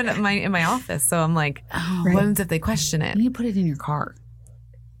card. I have it in my office. So I'm like, what happens if they question it? You need to put it in your car.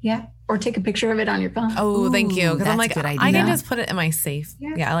 Yeah. Or take a picture of it on your phone. Oh, thank you. Because I'm like, a good idea. I can just put it in my safe.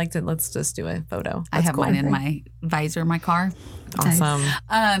 Yeah, I like to, let's just do a photo. I have mine in my visor in my car. Awesome.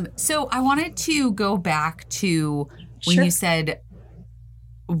 Nice. So I wanted to go back to when you said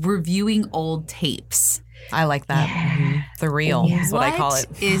reviewing old tapes. I like that. Yeah. The reel is what I call it.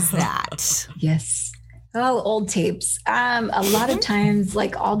 What is that? Yes. Oh, old tapes. A lot of times,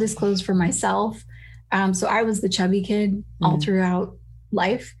 like I'll disclose for myself. So I was the chubby kid all throughout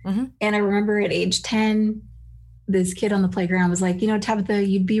life. And I remember at age 10, this kid on the playground was like, Tabitha,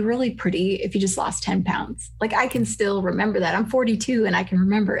 you'd be really pretty if you just lost 10 pounds. Like I can still remember that. I'm 42 and I can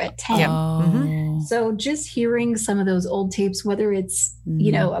remember at 10. So just hearing some of those old tapes, whether it's,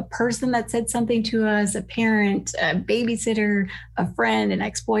 a person that said something to us, a parent, a babysitter, a friend, an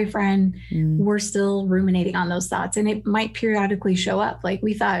ex-boyfriend, we're still ruminating on those thoughts. And it might periodically show up. Like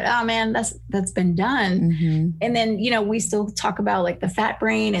we thought, oh man, that's been done. And then, we still talk about like the fat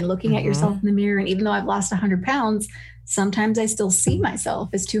brain and looking at yourself in the mirror. And even though I've lost 100 pounds, sometimes I still see myself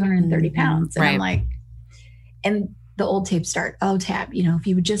as 230 pounds. And I'm like, and the old tapes start, oh, Tab, if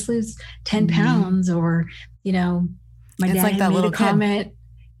you would just lose 10 pounds or, my dad like that made a comment. Kid.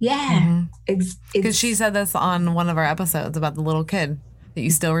 Yeah. Because she said this on one of our episodes about the little kid that you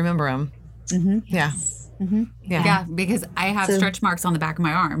still remember him. Yeah. Yeah, because I have stretch marks on the back of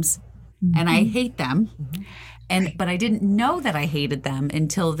my arms and I hate them. But I didn't know that I hated them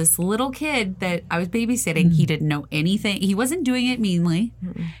until this little kid that I was babysitting, he didn't know anything. He wasn't doing it meanly.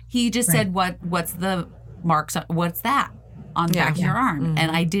 He just said, what's the marks? What's that on the back of your arm?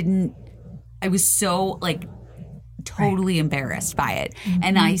 And I was so like totally embarrassed by it.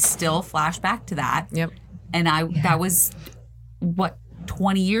 And I still flash back to that. And that was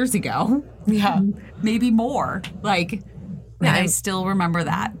 20 years ago. Maybe more. Like, I still remember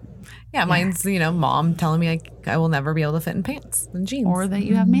that. Yeah, mine's, mom telling me I will never be able to fit in pants and jeans. Or that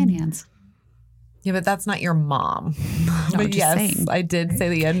you have man hands. Yeah, but that's not your mom. No, but yes, saying. I did say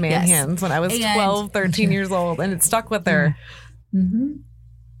that you had man hands when I was 12, 13 years old, and it stuck with her.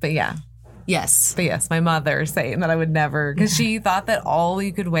 But yeah. Yes. But yes, my mother saying that I would never, because she thought that all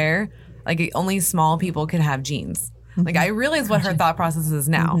you could wear, like only small people could have jeans. Like I realize what her thought process is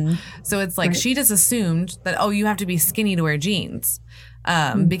now. So it's like she just assumed that, oh, you have to be skinny to wear jeans.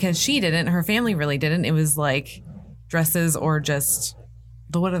 Because she didn't, her family really didn't. It was like dresses or just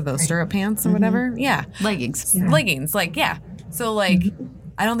what are those, stirrup pants or whatever? Yeah. Leggings. Leggings. Like, yeah. So like,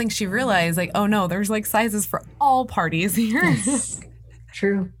 I don't think she realized like, oh no, there's like sizes for all parties here. Yes.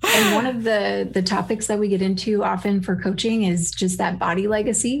 True. And one of the topics that we get into often for coaching is just that body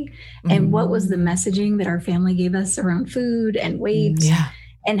legacy and what was the messaging that our family gave us around food and weight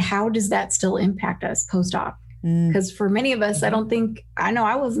and how does that still impact us post-op? Because for many of us, I know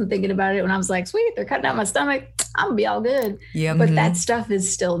I wasn't thinking about it when I was like, sweet, they're cutting out my stomach. I'm gonna be all good. But that stuff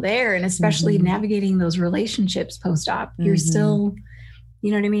is still there. And especially navigating those relationships post-op, you're still,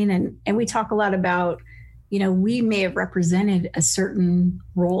 you know what I mean? And we talk a lot about, we may have represented a certain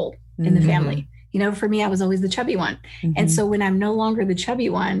role in the family. For me, I was always the chubby one. And so when I'm no longer the chubby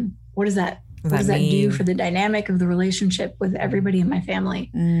one, what does that do for the dynamic of the relationship with everybody in my family?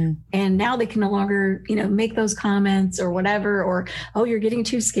 And now they can no longer, make those comments or whatever, or, oh, you're getting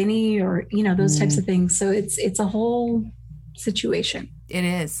too skinny or, those types of things. So it's a whole situation. It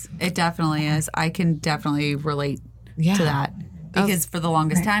is. It definitely is. I can definitely relate to that. Because for the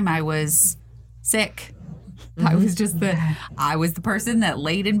longest time, I was sick. I was just I was the person that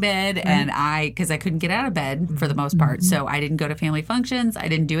laid in bed and because I couldn't get out of bed for the most part. So I didn't go to family functions. I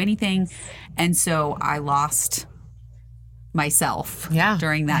didn't do anything. And so I lost myself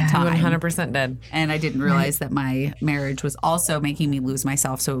during that time. 100% did. And I didn't realize that my marriage was also making me lose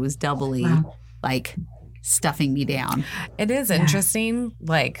myself. So it was doubly like stuffing me down. It is interesting.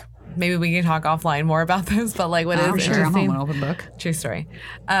 Like, maybe we can talk offline more about this, but like what is interesting. I'm an open book. True story.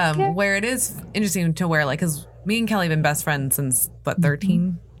 Where it is interesting to where, like, because me and Kelly have been best friends since,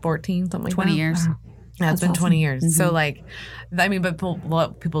 13, 14, something like 20 that? years. Wow. Yeah, it's been 20 years. So, like, I mean, but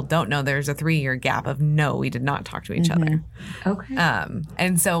what people don't know, there's a 3-year gap of no, we did not talk to each other. Okay.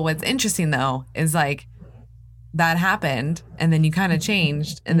 And so what's interesting, though, is, like, that happened, and then you kind of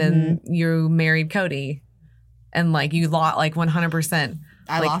changed, and then you married Cody, and, like, you lost, like, 100%.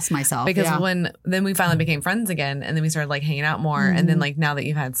 I lost myself. Because then we finally became friends again, and then we started, like, hanging out more, and then, like, now that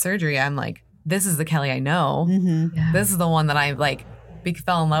you've had surgery, I'm like, this is the Kelly I know. This is the one that I, like,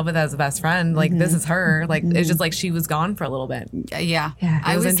 fell in love with as a best friend. Like, this is her. Like, it's just like she was gone for a little bit. Yeah.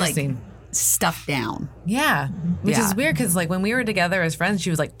 It was interesting. Like, stuffed down. Yeah. Which is weird because, like, when we were together as friends, she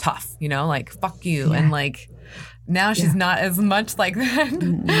was, like, tough, you know, like, fuck you. And, like, now she's not as much like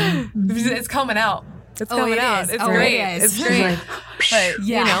that. It's coming out. It's coming out. It's great. It's great. But,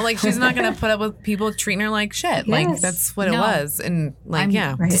 you know, like, she's not going to put up with people treating her like shit. Like, that's what it was. And, like,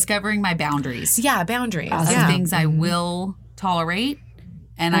 discovering my boundaries. Yeah, boundaries. Things I will tolerate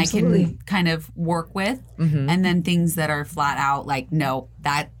and I can kind of work with. And then things that are flat out like, no,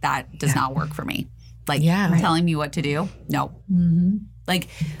 that does not work for me. Like, telling me what to do. No. Like,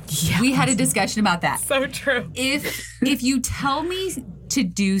 we had a discussion about that. So true. If you tell me to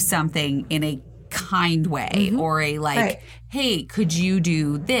do something in a kind way or a like, hey, could you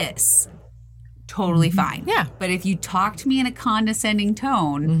do this? Totally fine. Yeah. But if you talk to me in a condescending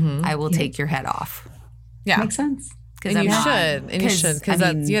tone, I will take your head off. Yeah. Makes sense. And you should.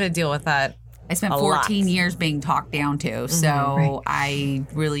 Because you got to deal with that. I spent 14 years being talked down to. So I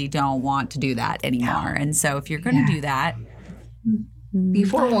really don't want to do that anymore. And so if you're going to do that, be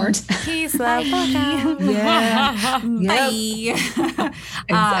forewarned. Peace, love, yeah.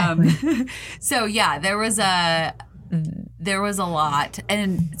 Exactly. So yeah, there was a lot.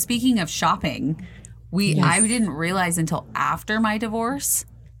 And speaking of shopping, I didn't realize until after my divorce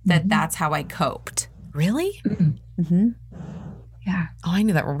that that's how I coped. Really? Yeah. Oh, I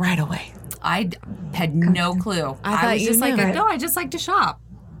knew that right away. I had no clue. I was just like, no, I just like to shop.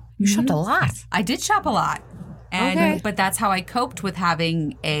 You shopped a lot. I did shop a lot. And but that's how I coped with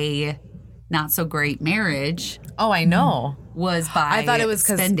having a not so great marriage. Oh, I know. Was by I thought it was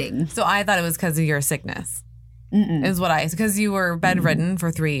spending. So I thought it was because of your sickness. Is what because you were bedridden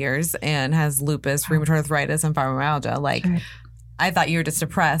for 3 years and has lupus, rheumatoid arthritis, and fibromyalgia. Like, I thought you were just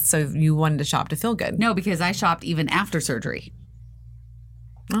depressed, so you wanted to shop to feel good. No, because I shopped even after surgery.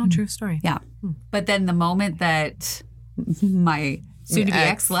 Oh, true story. Yeah. But then the moment that my soon-to-be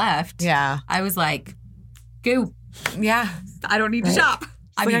ex left, I was like, go. Yeah. I don't need to shop.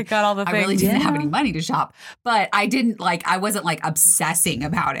 I mean, I got all the things. I really didn't have any money to shop, but I wasn't like obsessing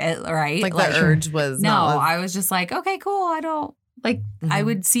about it, right? Like the urge was. No, I was just like, okay, cool. I don't like, I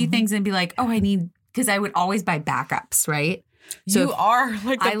would see things and be like, oh, because I would always buy backups, right? So you are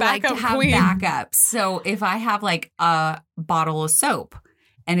like the backup queen. I like to have backups. So if I have like a bottle of soap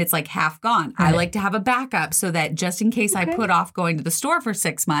and it's like half gone, I like to have a backup so that just in case I put off going to the store for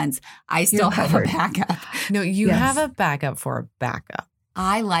 6 months, I still have a backup. No, you have a backup for a backup.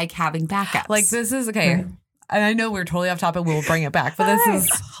 I like having backups. Like, this is okay. Right. And I know we're totally off topic. We'll bring it back, but this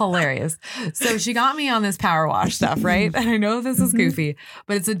is hilarious. So she got me on this power wash stuff, right? And I know this is goofy,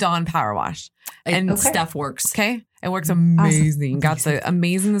 but it's a Dawn power wash. And stuff works. Okay. It works amazing. Awesome. Got the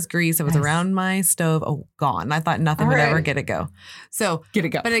amazingest grease. It was around my stove. Oh, gone. I thought nothing would ever get it go. So get it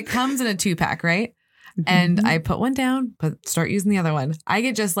go. But it comes in a 2-pack, right? And I put one down, but start using the other one. I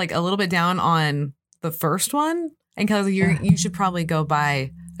get just like a little bit down on the first one. And Kelly's like, you should probably go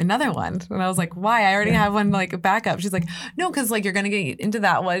buy another one. And I was like, why? I already have one like a backup. She's like, no, because like you're gonna get into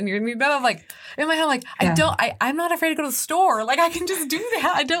that one. You're gonna need that. I'm like, in my head, I'm like, I'm not afraid to go to the store. Like, I can just do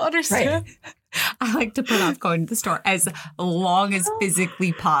that. I don't understand. Right. I like to put off going to the store as long as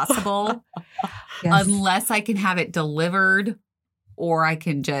physically possible, unless I can have it delivered. Or I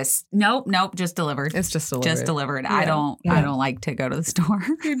can just just delivered. It's just delivered. Just delivered. Yeah. I don't like to go to the store.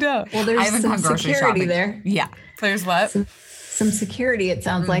 You don't. Well, there's some security there. Yeah. There's what? Some security. It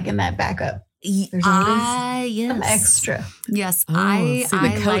sounds like in that backup. There's always some extra. Yes, I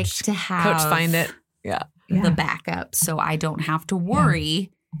like to have coach find it. The backup, so I don't have to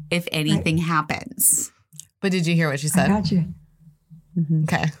worry if anything happens. But did you hear what she said? I got you. Mm-hmm.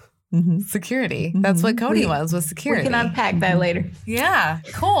 Okay. Mm-hmm. Security. That's what Cody was security. We can unpack that later. Yeah.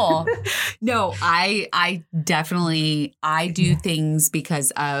 Cool. No, I definitely, I do things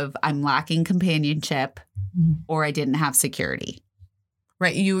because of I'm lacking companionship or I didn't have security.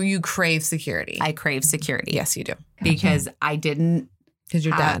 Right. You crave security. I crave security. Yes, you do. Because I didn't. Because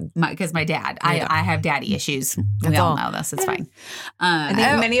your dad. Because my dad. I have daddy issues. We all know this. It's fine. I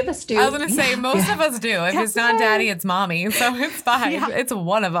think many of us do. I was going to say, most of us do. If it's not daddy, it's mommy. So it's fine. Yeah. It's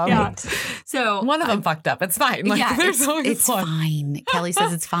one of them. Yeah. So one of them fucked up. It's fine. Like, yeah, there's it's fine. Kelly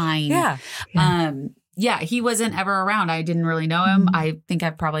says it's fine. Yeah. Yeah, he wasn't ever around. I didn't really know him. I think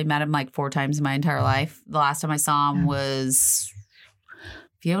I've probably met him like 4 times in my entire life. The last time I saw him was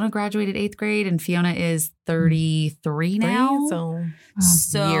Fiona graduated 8th grade, and Fiona is 33 now.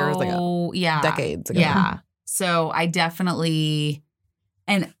 So years ago. Yeah. Decades ago. Yeah. So I definitely,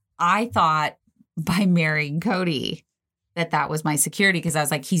 and I thought by marrying Cody that was my security because I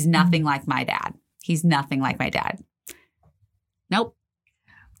was like, he's nothing like my dad. He's nothing like my dad. Nope.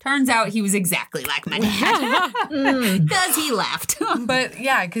 Turns out he was exactly like my dad because he left. But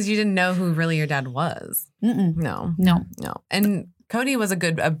yeah, because you didn't know who really your dad was. No. And Cody was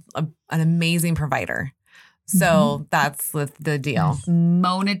an amazing provider. So that's the deal.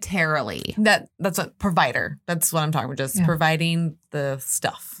 Monetarily. That's a provider. That's what I'm talking about. Just providing the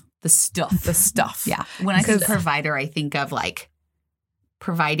stuff. The stuff. Yeah. When I say provider, I think of like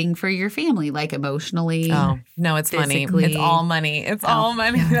providing for your family, like emotionally. Oh, no, it's money. It's all money. It's all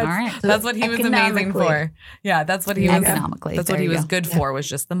money. Yeah. All right. That's what he was amazing for. Yeah, that's what he was. Economically. That's what he was good for, was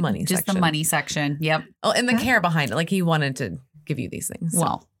just the money section. Just the money section. Yep. Oh, and the care behind it. Like he wanted to give you these things.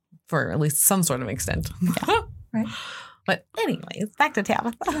 Well. For at least some sort of extent. Yeah. Right. But anyways, back to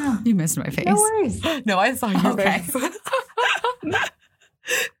Tabitha. You missed my face. No worries. No, I saw your face.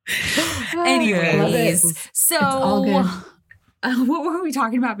 Anyways, so what were we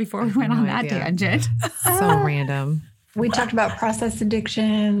talking about before we went on that tangent? So random. We talked about process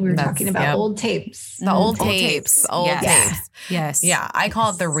addiction. We were talking about old tapes. The old tapes. Old tapes. Yes. Yeah. I call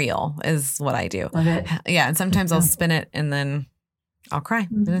it the reel is what I do. Love it. Yeah. And sometimes I'll spin it and then I'll cry.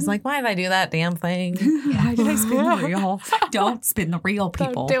 And it's like, why did I do that damn thing? Why did I spin the reel? Don't spin the reel,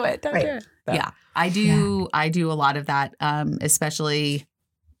 people. Don't do it. Don't do it. But, yeah. I do a lot of that, especially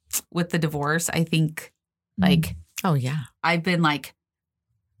with the divorce. I think like, oh yeah, I've been like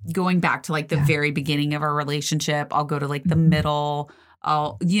going back to like the very beginning of our relationship. I'll go to like the middle.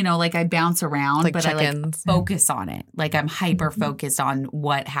 I'll, like I bounce around, like but check-ins. I like focus on it. Like I'm hyper focused on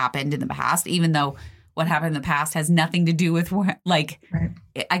what happened in the past, even though what happened in the past has nothing to do with what, like,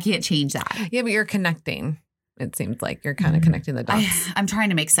 I can't change that. Yeah, but you're connecting. It seems like you're kind of connecting the dots. I'm trying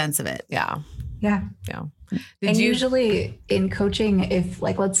to make sense of it. Yeah. Usually in coaching, if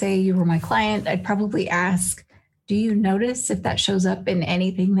like, let's say you were my client, I'd probably ask, do you notice if that shows up in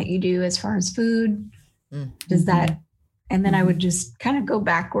anything that you do as far as food? Does that, and then I would just kind of go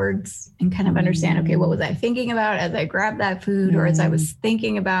backwards and kind of understand, okay, what was I thinking about as I grabbed that food or as I was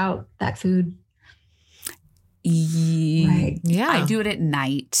thinking about that food? Right. Yeah. I do it at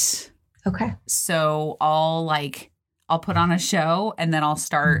night. Okay. So I'll put on a show and then I'll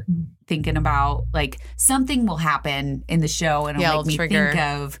start thinking about like something will happen in the show and it'll make me think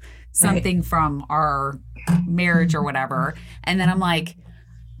of something from our marriage or whatever. And then I'm like,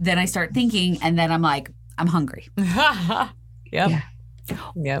 then I start thinking and then I'm like, I'm hungry. Yep.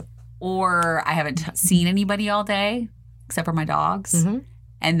 Or I haven't seen anybody all day except for my dogs.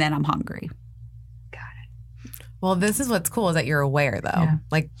 And then I'm hungry. Well, this is what's cool is that you're aware, though. Yeah,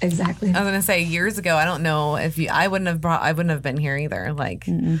 like exactly. I was gonna say years ago, I don't know if I wouldn't have been here either. Like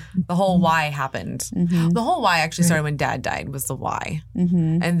the whole why happened. The whole why actually started when Dad died. Was the why,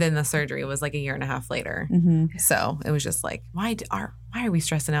 and then the surgery was like a year and a half later. So it was just like, why are we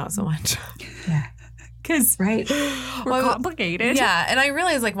stressing out so much? Yeah, because we're complicated. Yeah, and I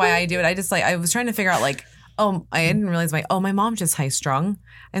realized like why I do it. I just I was trying to figure out like, I didn't realize my mom's just high strung,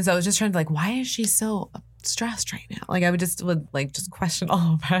 and so I was just trying to like, why is she so stressed right now? Like I would just question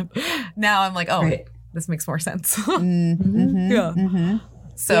all of it. Now I'm like, this makes more sense. So and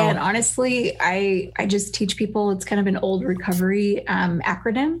honestly, I just teach people, it's kind of an old recovery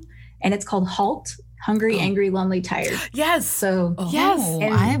acronym, and it's called HALT: hungry, angry, lonely, tired. Yes. So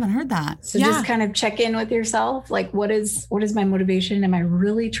and I haven't heard that. So just kind of check in with yourself. Like, what is my motivation? Am I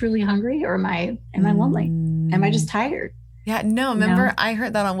really truly hungry, or am I lonely? Am I just tired? Yeah, no, remember I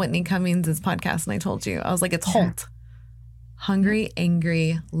heard that on Whitney Cummings' podcast and I told you. I was like, it's HALT. Hungry,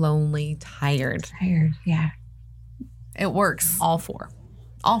 angry, lonely, tired. Tired, yeah. It works. All four.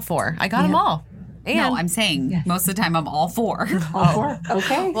 I got them all. And no, I'm saying most of the time I'm all four. All four?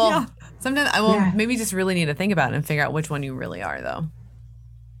 Okay. Well, Sometimes maybe just really need to think about it and figure out which one you really are, though.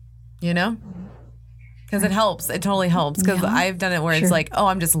 You know? Because it helps. It totally helps. Because I've done it where it's like, oh,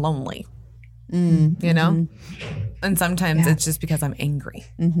 I'm just lonely. You know? And sometimes it's just because I'm angry.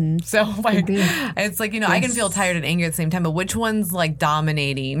 So like, it's like, I can feel tired and angry at the same time, but which one's like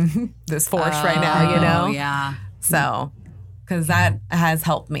dominating this force right now, you know? Yeah. So, because that has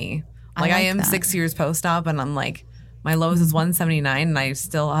helped me. Like I am 6 years post-op and I'm like, my lowest is 179 and I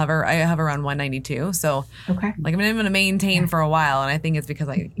still have around 192. So like I've been able to maintain for a while. And I think it's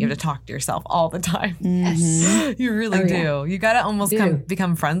because you have to talk to yourself all the time. Yes. You really do. Yeah. You got to almost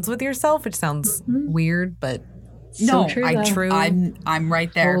become friends with yourself, which sounds weird, but no, true. I'm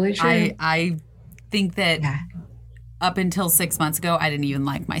right there. Totally true. I think that up until 6 months ago, I didn't even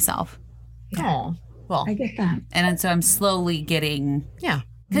like myself. Oh, well, I get that. And so I'm slowly getting,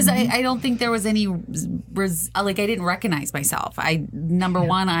 because I don't think there was any, I didn't recognize myself. Number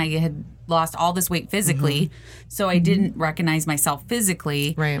one, I had lost all this weight physically, so I didn't recognize myself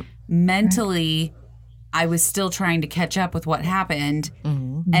physically. Right. Mentally, I was still trying to catch up with what happened.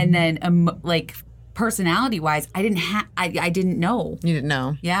 And then, personality-wise, I didn't know. You didn't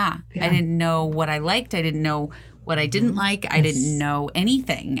know. Yeah. I didn't know what I liked. I didn't know what I didn't like. I didn't know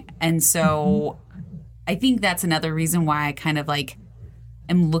anything. And so I think that's another reason why I kind of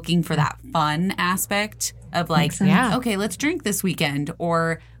am looking for that fun aspect of okay, let's drink this weekend,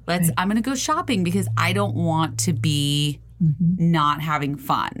 or I'm going to go shopping because I don't want to be not having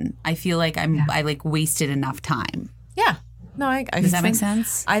fun. I feel like I wasted enough time. Yeah. No, I does that make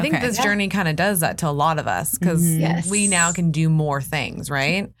sense? I think this journey kind of does that to a lot of us because we now can do more things,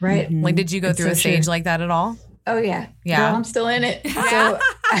 right? Right. Like, did you go through a stage like that at all? Oh, yeah. Yeah. Girl, I'm still in it. So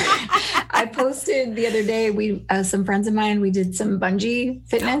I posted the other day, some friends of mine, we did some bungee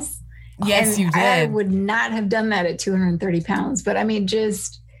fitness. Yes, you did. I would not have done that at 230 pounds. But I mean,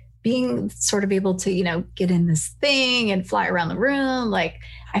 just being sort of able to, get in this thing and fly around the room,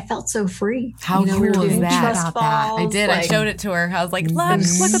 I felt so free. How cool is that? Falls, I did. I showed it to her. I was like, look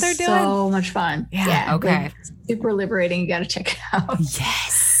what they're doing. So much fun. Yeah. Okay. Super liberating. You got to check it out.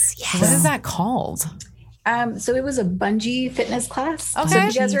 Yes. What is that called? So it was a bungee fitness class. Okay. So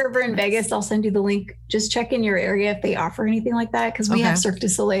if you guys are over in Vegas, I'll send you the link. Just check in your area if they offer anything like that. Because we have Cirque du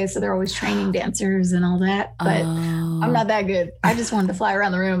Soleil, so they're always training dancers and all that. But I'm not that good. I just wanted to fly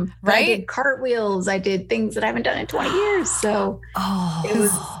around the room. But I did cartwheels. I did things that I haven't done in 20 years. So it was...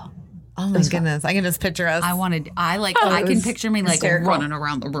 Oh my goodness. I can just picture us. I can picture me running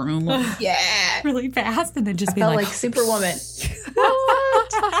around the room. Really fast and then just be felt like Superwoman.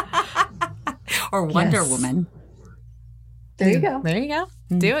 Or Wonder Woman. There you go. There you go.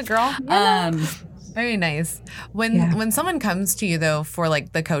 Do it, girl. Very nice. When someone comes to you though for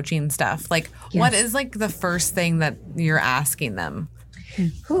the coaching stuff, what is the first thing that you're asking them?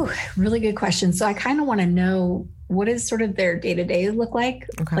 Ooh, really good question. So I kind of want to know, what does sort of their day-to-day look like?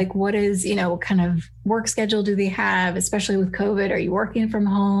 Okay. What is, what kind of work schedule do they have, especially with COVID? Are you working from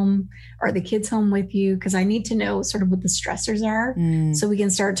home? Are the kids home with you? Because I need to know sort of what the stressors are so we can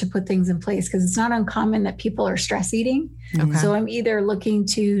start to put things in place, because it's not uncommon that people are stress eating. Okay. So I'm either looking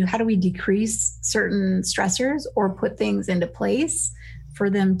to how do we decrease certain stressors or put things into place for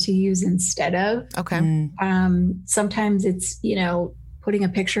them to use instead of. Okay. Sometimes it's, putting a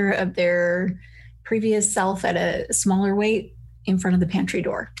picture of their previous self at a smaller weight in front of the pantry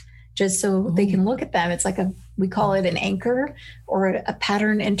door, just so they can look at them. It's we call it an anchor or a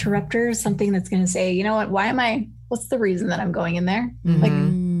pattern interrupter, something that's going to say, you know what, what's the reason that I'm going in there?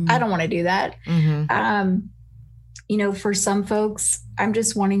 I don't want to do that. For some folks, I'm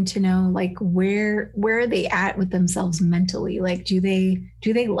just wanting to know, where are they at with themselves mentally? Do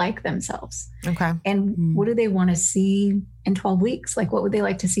they like themselves? Okay. And what do they want to see in 12 weeks? What would they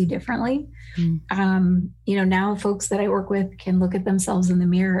like to see differently? Now folks that I work with can look at themselves in the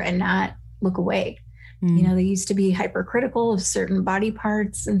mirror and not look away. They used to be hypercritical of certain body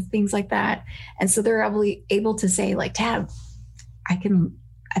parts and things like that. And so they're able to say Tab, I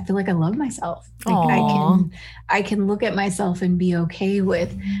feel like I love myself. I can look at myself and be okay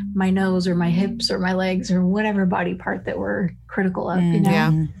with my nose or my hips or my legs or whatever body part that we're critical of,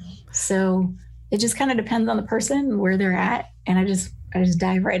 Yeah. So it just kind of depends on the person, where they're at. And I just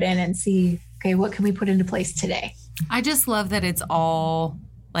dive right in and see, okay, what can we put into place today? I just love that it's all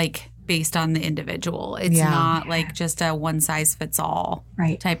based on the individual. It's not just a one size fits all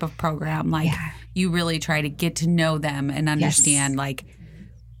type of program. You really try to get to know them and understand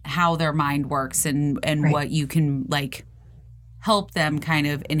how their mind works and what you can help them kind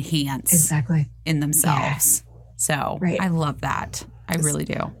of enhance in themselves. So I love that. I really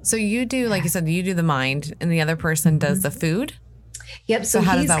do. So you do, like you said, you do the mind and the other person does the food? Yep. So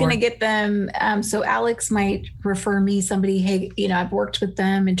he's going to get them. So Alex might refer me somebody, hey, I've worked with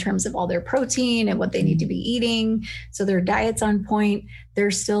them in terms of all their protein and what they need to be eating. So their diet's on point.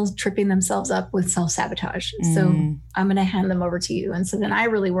 They're still tripping themselves up with self-sabotage. So I'm going to hand them over to you. And so then I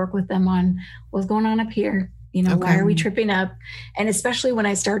really work with them on what's going on up here. Why are we tripping up? And especially when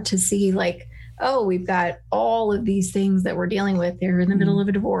I start to see like, oh, we've got all of these things that we're dealing with. They're in the middle of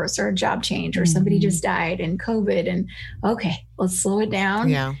a divorce or a job change or somebody just died and COVID. And okay, let's slow it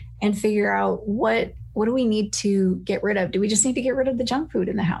down and figure out what do we need to get rid of? Do we just need to get rid of the junk food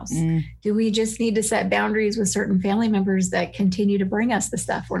in the house? Do we just need to set boundaries with certain family members that continue to bring us the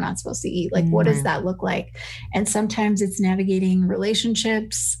stuff we're not supposed to eat? Like, what does that look like? And sometimes it's navigating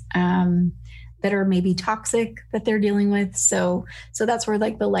relationships, that are maybe toxic that they're dealing with. So that's where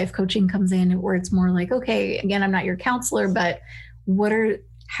like the life coaching comes in, where it's more like, okay, again, I'm not your counselor, but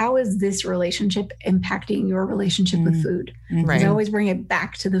how is this relationship impacting your relationship with food? Right. I always bring it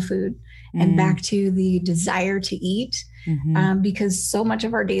back to the food and back to the desire to eat, because so much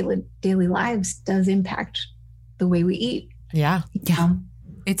of our daily lives does impact the way we eat. Yeah. I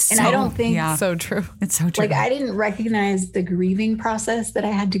don't think so true. It's so true. Like I didn't recognize the grieving process that I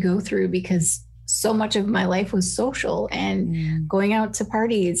had to go through because so much of my life was social and going out to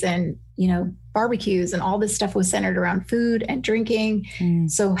parties and, barbecues and all this stuff was centered around food and drinking.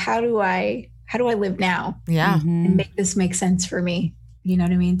 So how do I live now? Yeah. And make this make sense for me? You know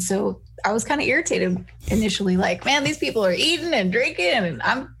what I mean? So I was kind of irritated initially, like, man, these people are eating and drinking and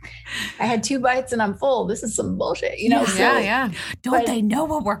I had 2 bites and I'm full. This is some bullshit, Don't they know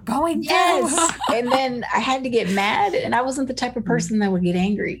what we're going through? Yes. And then I had to get mad, and I wasn't the type of person that would get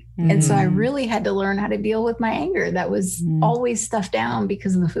angry. And so I really had to learn how to deal with my anger that was always stuffed down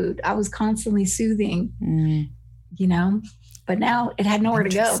because of the food. I was constantly soothing, but now it had nowhere to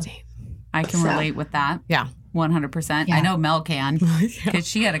go. I can relate with that. Yeah. 100%. Yeah. I know Mel can, because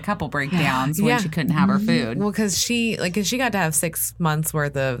she had a couple breakdowns when she couldn't have her food. Well, because she got to have 6 months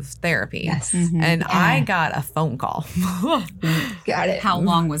worth of therapy. Yes. And I got a phone call. Got it. How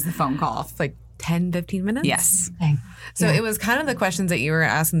long was the phone call? Like 10, 15 minutes? Yes. So it was kind of the questions that you were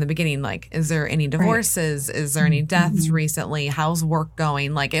asking in the beginning, like, is there any divorces? Right. Is there any deaths recently? How's work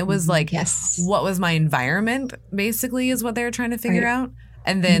going? Like, it was like, what was my environment, basically, is what they were trying to figure out.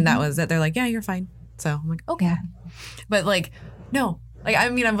 And then that was it. They're like, yeah, you're fine. So I'm like, okay. Yeah. But like, no. Like, I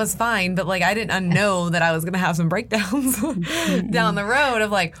mean, I was fine, but like, I didn't know that I was going to have some breakdowns down the road of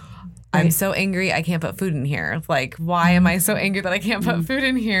like, I'm so angry I can't put food in here. Like, why am I so angry that I can't put food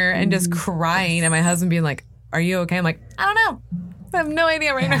in here? And just crying. And my husband being like, are you okay? I'm like, I don't know. I have no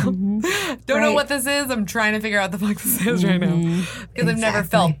idea right now. Don't know what this is. I'm trying to figure out what the fuck this is right now. Because I've never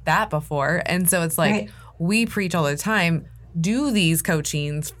felt that before. And so it's like, we preach all the time, do these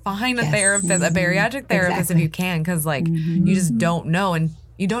coachings, find a therapist, a bariatric therapist if you can, because like you just don't know, and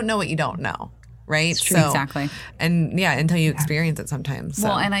you don't know what you don't know, right? So exactly, and until you experience it sometimes. So.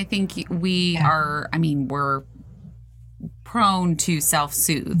 Well, and I think we are. I mean, we're prone to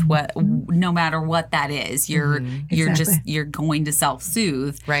self-soothe. No matter what that is, you're going to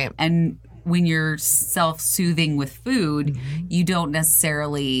self-soothe, right? And when you're self-soothing with food, you don't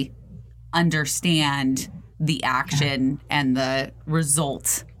necessarily understand the action and the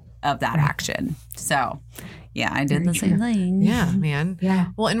result of that action. So, I did the same thing. Yeah, man. Yeah.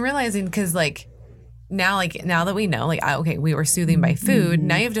 Well, and realizing, because now that we know, we were soothing by food.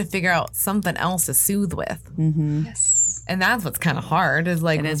 Now you have to figure out something else to soothe with. Yes. And that's what's kind of hard. Is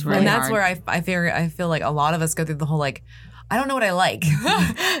like, it is really, and that's hard. Where I feel like a lot of us go through the whole like, I don't know what I like,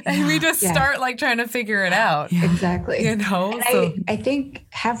 and we just start like trying to figure it out. Yeah. Exactly. And I think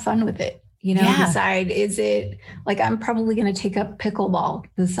have fun with it. Decide, is it like, I'm probably going to take up pickleball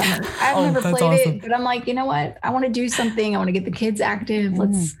this summer. I've never played it, but I'm like, you know what? I want to do something. I want to get the kids active.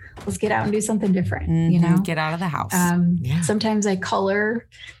 Let's get out and do something different, Get out of the house. Sometimes I color,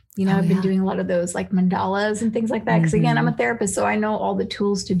 I've been doing a lot of those like mandalas and things like that. Cause again, I'm a therapist, so I know all the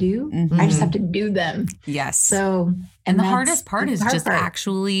tools to do. I just have to do them. Yes. So, and the hardest part is just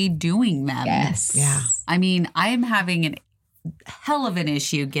actually doing them. Yes. Yeah. I mean, I'm having an hell of an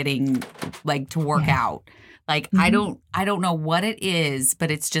issue getting like to work out. Like I don't know what it is, but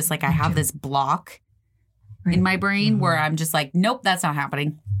it's just like I have this block in my brain where I'm just like, nope, that's not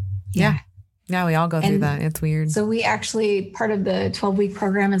happening. Yeah, we all go through that. It's weird. So we actually, part of the 12-week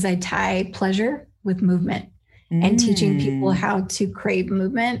program is I tie pleasure with movement and teaching people how to crave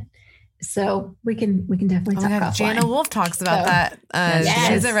movement. So we can definitely talk about Jana Wolf talks about that.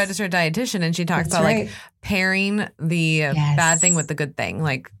 She's a registered dietitian, and she talks about like pairing the bad thing with the good thing,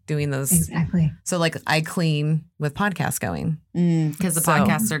 like doing those. Exactly. So like I clean with podcasts going. Because the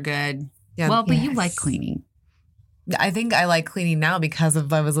podcasts are good. Yeah. Well, but you like cleaning. I think I like cleaning now because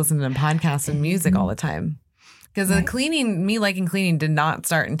I was listening to podcasts and music all the time. Because the cleaning, me liking cleaning did not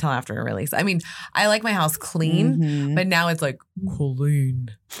start until after a release. I mean, I like my house clean, but now it's like clean.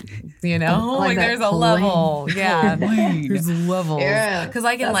 You know? Like there's a level. Yeah. There's levels. Yeah. Because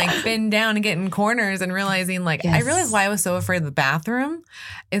I can like bend down and get in corners and realizing like, I realized why I was so afraid of the bathroom.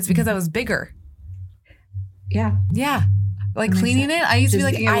 It's because I was bigger. Yeah. Yeah. Like cleaning it, I used to be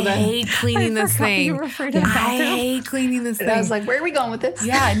like, I hate cleaning this thing. I hate cleaning this thing. I was like, where are we going with this?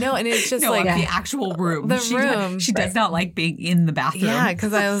 Yeah, no, and it's just like the actual room. The room. She does not like being in the bathroom. Yeah,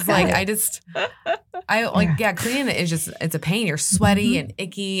 because I was like, cleaning it is just, it's a pain. You're sweaty and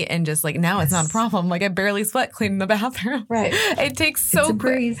icky and just like, now it's not a problem. Like I barely sweat cleaning the bathroom. Right. It takes so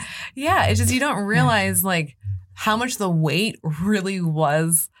quick. Yeah, it's just, you don't realize like how much the weight really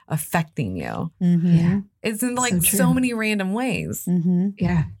was affecting you. Yeah. It's in like so many random ways.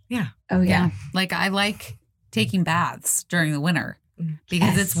 Yeah. Yeah. Oh, yeah. Like I like taking baths during the winter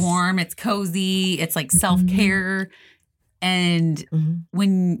because it's warm, it's cozy, it's like self-care. And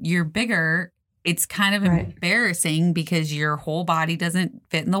when you're bigger, it's kind of embarrassing because your whole body doesn't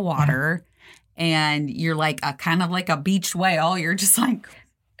fit in the water and you're like a kind of like a beached whale. You're just like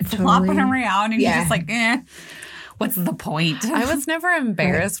flopping around and you're just like, what's the point? I was never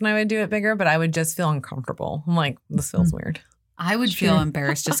embarrassed when I would do it bigger, but I would just feel uncomfortable. I'm like, this feels weird. I would feel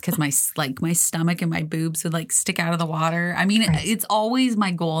embarrassed just because my stomach and my boobs would like stick out of the water. I mean, it's always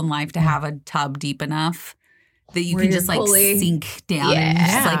my goal in life to have a tub deep enough that you can just like sink down and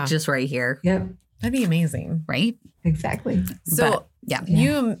just like just right here. Yep. That'd be amazing. Right? Exactly. So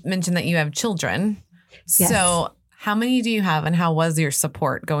you mentioned that you have children. Yes. So how many do you have and how was your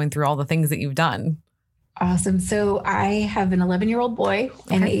support going through all the things that you've done? Awesome. So I have an 11-year-old boy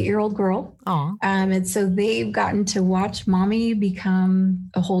and an 8-year-old girl. And so they've gotten to watch mommy become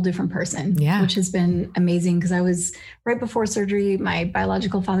a whole different person, which has been amazing because I was right before surgery. My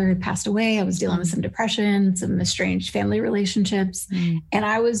biological father had passed away. I was dealing with some depression, some estranged family relationships, and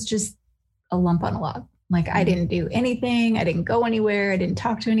I was just a lump on a log. Like I didn't do anything. I didn't go anywhere. I didn't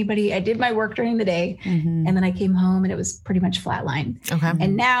talk to anybody. I did my work during the day and then I came home and it was pretty much flatline. Okay.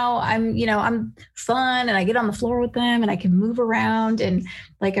 And now I'm fun and I get on the floor with them and I can move around. And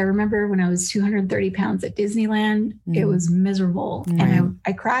like, I remember when I was 230 pounds at Disneyland, it was miserable. And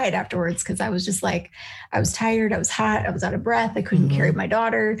I cried afterwards because I was just like, I was tired. I was hot. I was out of breath. I couldn't carry my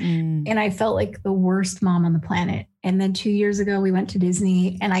daughter. And I felt like the worst mom on the planet. And then 2 years ago, we went to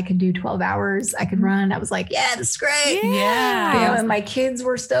Disney and I could do 12 hours. I could run. I was like, yeah, this is great. Yeah. And my kids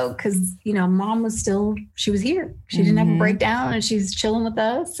were stoked because, mom was she was here. She didn't have a breakdown and she's chilling with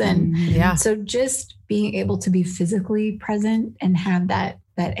us. And so just being able to be physically present and have that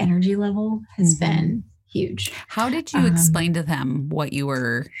energy level has been huge. How did you explain to them what you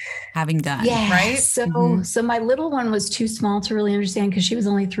were having done? Right. So my little one was too small to really understand because she was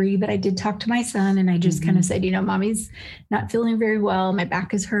only 3, but I did talk to my son and I just kind of said, mommy's not feeling very well. My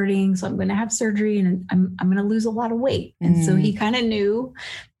back is hurting. So I'm going to have surgery and I'm going to lose a lot of weight. And so he kind of knew.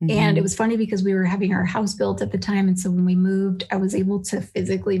 And it was funny because we were having our house built at the time. And so when we moved, I was able to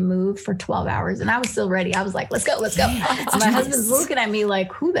physically move for 12 hours and I was still ready. I was like, let's go. And my husband's looking at me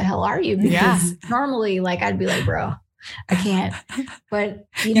like, who the hell are you? Because normally like, I'd be like, bro, I can't. But,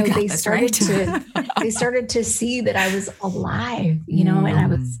 they started to see that I was alive, and I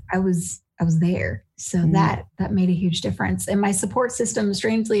was there. So that made a huge difference. And my support system,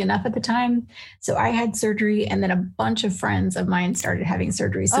 strangely enough at the time, so I had surgery and then a bunch of friends of mine started having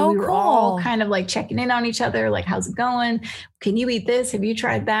surgery. So we were all kind of like checking in on each other. Like, how's it going? Can you eat this? Have you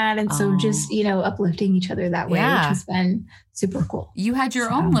tried that? And so just, uplifting each other that way, which has been super cool. You had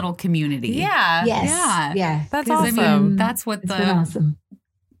your own little community. Yeah. Yes. Yeah. That's awesome. That's what it's been awesome.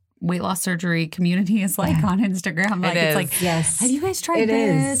 Weight loss surgery community is like on Instagram. Like it's like, have you guys tried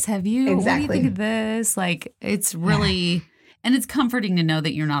this? Have you? What do you think of this? Like it's really, and it's comforting to know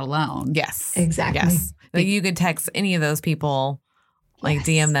that you're not alone. Yes, exactly. Yes, like you could text any of those people, like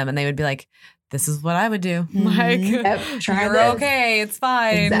DM them, and they would be like, "This is what I would do." Like, try you're this. okay, it's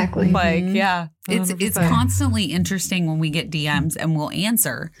fine. Exactly. Like, it's constantly interesting when we get DMs and we'll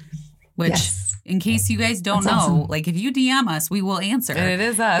answer, which. In case you guys don't know, awesome. Like if you DM us, we will answer. And it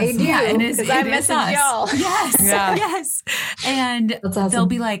is us. They do, because I message y'all. Yes, yes. And they'll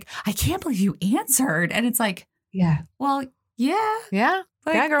be like, I can't believe you answered. And it's like, well, yeah. Yeah.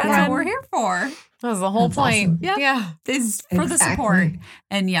 Like, that's what we're here for. That was the whole point. Awesome. Yeah. It's for the support.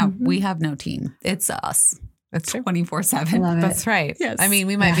 And we have no team. It's us. That's 24/7. That's right. Yes. I mean,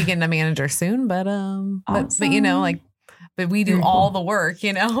 we might be getting a manager soon, but awesome. But we do all the work,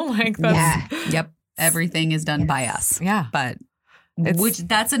 like that's, Yep. Everything is done by us. Yeah. But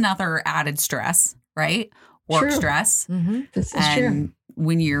that's another added stress, right? work stress. Mm-hmm. This is and true.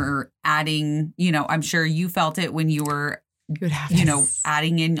 When you're adding, I'm sure you felt it when you were,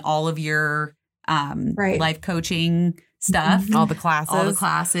 adding in all of your life coaching stuff. Mm-hmm. All the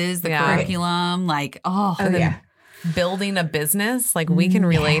classes, the curriculum, building a business. Like we can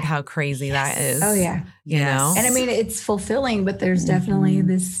relate how crazy that is. Oh yeah. You know? And I mean, it's fulfilling, but there's definitely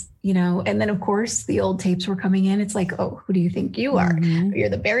this, and then of course the old tapes were coming in. It's like, oh, who do you think you are? You're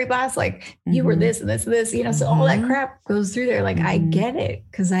the Bariboss. Like you were this and this and this, so all that crap goes through there. Like I get it.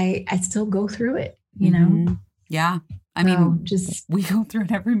 Cause I still go through it, Yeah. I mean, we go through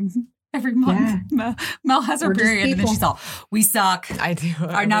it every month. Yeah. Mel has her period and then she's all, we suck. I do.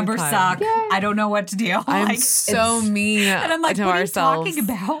 Our numbers suck. Yeah. I don't know what to do. I'm so mean and I'm like, to what ourselves are you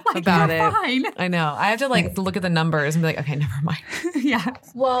talking about? Like, about you're fine. I know. I have to look at the numbers and be like, okay, never mind. Yeah.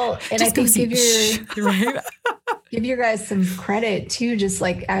 Well, and just I think give your guys some credit too. Just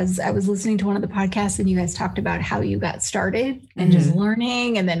like as I was listening to one of the podcasts and you guys talked about how you got started and just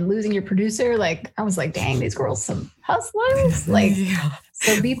learning and then losing your producer. Like I was like, dang, these girls some hustlers. Like,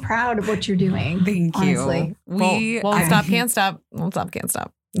 so be proud of what you're doing. Thank you. We won't stop, can't stop. Won't stop, can't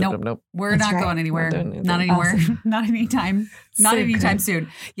stop. Nope. We're not going anywhere. Not anywhere. Awesome. Not anytime. Not anytime soon.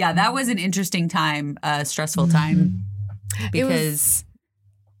 Yeah, that was an interesting time, stressful time. Because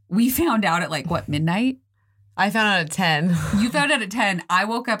we found out at midnight? I found out at 10. You found out at 10. I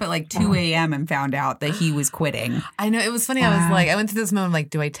woke up at 2 a.m. and found out that he was quitting. I know. It was funny. I was I went through this moment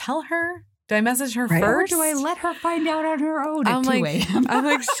do I tell her? Do I message her first? Or do I let her find out on her own at 2 a.m.? I'm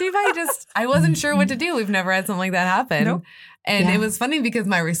like, she might I wasn't sure what to do. We've never had something like that happen. Nope. And it was funny because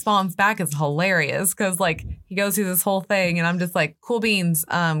my response back is hilarious because he goes through this whole thing and I'm just like, cool beans.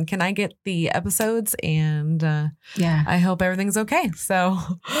 Can I get the episodes? And I hope everything's okay. So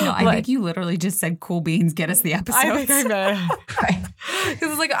no, I think you literally just said cool beans, get us the episodes. I think I know.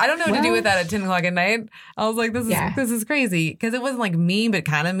 Because it's I don't know what to do with that at 10 o'clock at night. I was like, this is crazy. Because it wasn't mean, but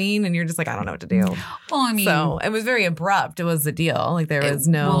kind of mean. And you're just I don't know what to do. Well, I mean. So it was very abrupt. It was the deal. There was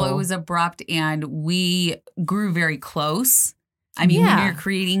no. Well, it was abrupt and we grew very close. I mean, when you're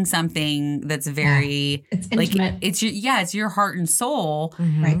creating something that's very it's intimate. It's your heart and soul.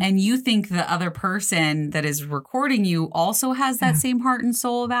 Mm-hmm. And you think the other person that is recording you also has that same heart and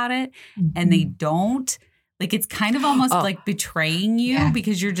soul about it. Mm-hmm. And they don't. It's kind of almost betraying you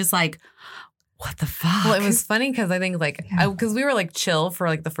because you're just what the fuck? Well, it was funny because I think because we were chill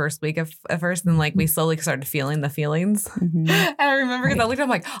for the first week at first, and we slowly started feeling the feelings. Mm-hmm. And I remember because I looked at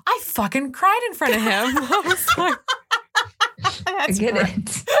him I fucking cried in front of him. I was like, I get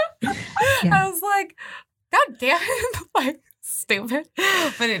it. I was like, God damn it. Stupid.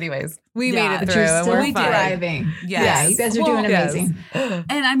 But anyways, we made it through. You're still thriving. Yes. Yeah, you guys are doing amazing.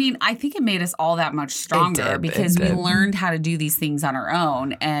 And I mean, I think it made us all that much stronger because we learned how to do these things on our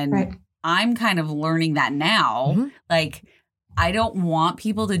own. And I'm kind of learning that now. Mm-hmm. I don't want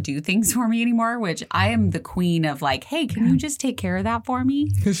people to do things for me anymore, which I am the queen of hey, can you just take care of that for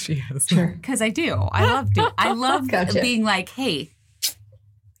me? She is. Sure. Because I do. I love being hey,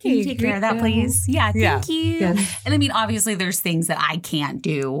 can you take care of that, please? Yeah, thank you. Yes. And I mean, obviously there's things that I can't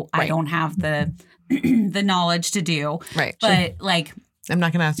do. I don't have the the knowledge to do. Right. But I'm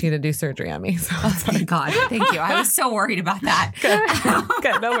not going to ask you to do surgery on me. So thank God. Thank you. I was so worried about that.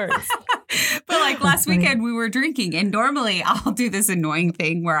 Good. No worries. But last weekend we were drinking and normally I'll do this annoying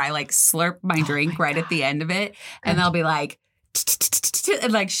thing where I slurp my drink right at the end of it. And I'll be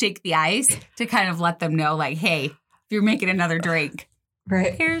and shake the ice to kind of let them know hey, if you're making another drink.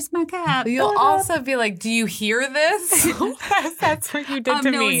 Right. Here's my cup. You'll also be do you hear this? That's what you did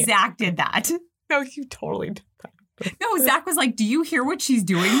to me. No, Zach did that. No, you totally did that. No, Zach was do you hear what she's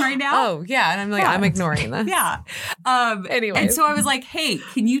doing right now? Oh, yeah. And I'm I'm ignoring this. Yeah. Anyway. And so I was hey,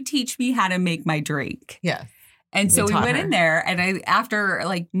 can you teach me how to make my drink? Yeah. And so we went in there and after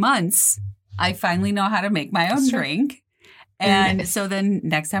months, I finally know how to make my own drink. And so then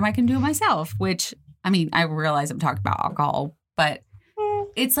next time I can do it myself, which, I mean, I realize I'm talking about alcohol, but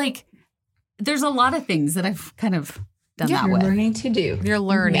it's there's a lot of things that I've kind of done that you're with. Learning to do. You're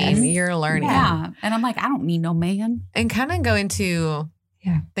learning. Yes. You're learning. Yeah. And I'm I don't need no man. And kind of go into,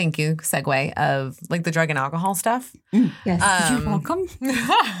 thank you, segue of the drug and alcohol stuff. Mm. Yes. You're welcome.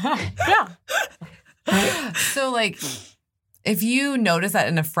 Yeah. So if you notice that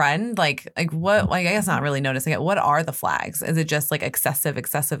in a friend, what, I guess not really noticing it, what are the flags? Is it just excessive?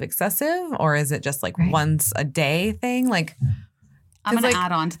 Or is it just once a day thing? I'm going to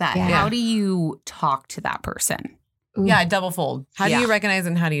add on to that. Yeah. How do you talk to that person? Ooh. Yeah, double fold. How do you recognize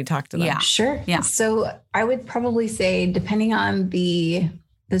and how do you talk to them? Yeah, sure. Yeah. So I would probably say, depending on the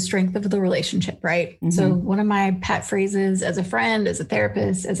strength of the relationship, right? Mm-hmm. So one of my pet phrases as a friend, as a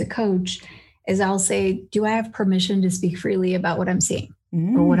therapist, as a coach is I'll say, do I have permission to speak freely about what I'm seeing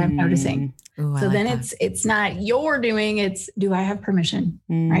or what I'm noticing? Ooh, so like then that. it's not you're doing, it's do I have permission,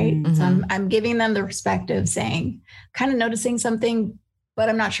 right? So I'm giving them the perspective saying, kind of noticing something, but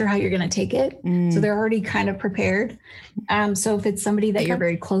I'm not sure how you're going to take it. So they're already kind of prepared. So if it's somebody that you're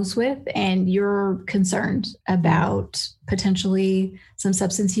very close with and you're concerned about potentially some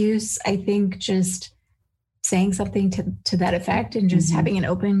substance use, I think just saying something to that effect and just having an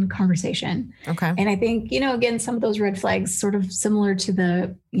open conversation. Okay. And I think, again, some of those red flags sort of similar to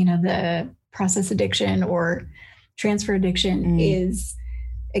the process addiction or transfer addiction is,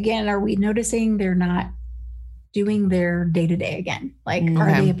 again, are we noticing they're not doing their day-to-day again? Like,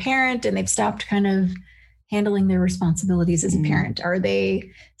 are they a parent and they've stopped kind of handling their responsibilities as a parent? Are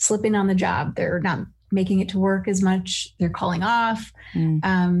they slipping on the job? They're not making it to work as much. They're calling off.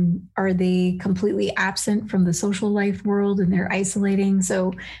 Are they completely absent from the social life world and they're isolating?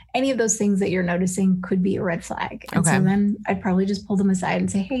 So any of those things that you're noticing could be a red flag. And so then I'd probably just pull them aside and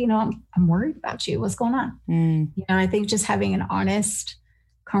say, hey, I'm worried about you. What's going on? I think just having an honest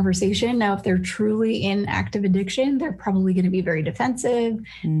conversation. Now, if they're truly in active addiction, they're probably going to be very defensive,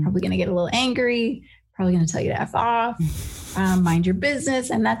 probably going to get a little angry, probably going to tell you to F off, mind your business.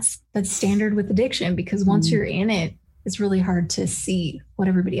 And that's standard with addiction, because once you're in it, it's really hard to see what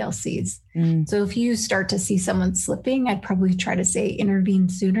everybody else sees. So if you start to see someone slipping, I'd probably try to say intervene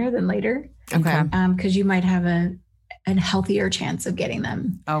sooner than later. Okay. Because you might have a healthier chance of getting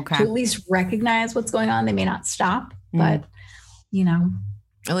them to at least recognize what's going on. They may not stop, but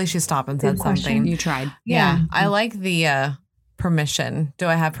at least you stop and said something. You tried. Yeah. I like the permission. Do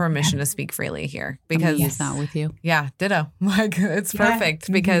I have permission to speak freely here? Because it's not with you. Yeah, ditto. Like, it's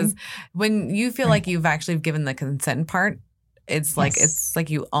perfect because when you feel like you've actually given the consent part, it's like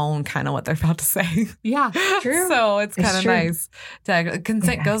you own kind of what they're about to say. Yeah, true. So it's kind of nice.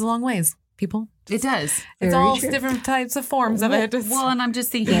 Consent goes a long ways, people. It does. It's all different types of forms of it. Well, and I'm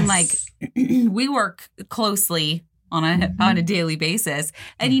just thinking like we work closely on a daily basis,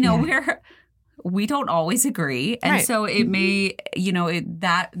 and we don't always agree, and so it may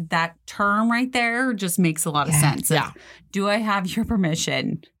that term right there just makes a lot of sense. Like, do I have your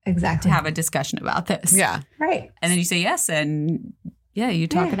permission to have a discussion about this? Yeah, right. And then you say yes, and you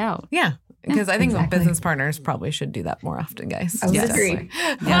talk it out. Yeah. Because I think business partners probably should do that more often, guys. I would agree.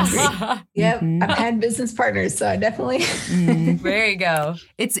 Yep. I've had business partners, so I definitely. There you go.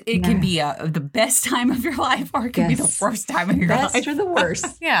 It can be the best time of your life, or it can be the worst time of your life. Best or the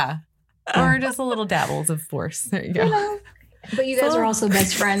worst. Yeah. Or just a little dabbles of force. There you go. But you guys are also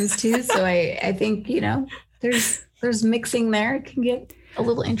best friends too, so I think there's mixing there. It can get a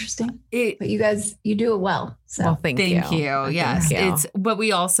little interesting, but you guys, you do it well. So thank you. Yes, but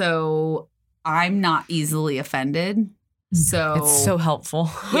we also. I'm not easily offended. So it's so helpful.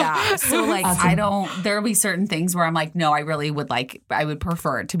 Yeah. So like, awesome. There'll be certain things where I'm like, no, I really would I would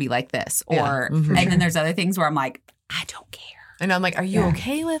prefer it to be like this. Or, and then there's other things where I'm like, I don't care. And I'm like, are you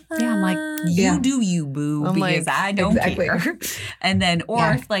okay with that? Yeah. I'm like, you do you, boo, because I don't care. And then,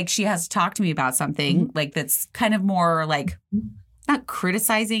 or if like she has to talk to me about something like that's kind of more like, not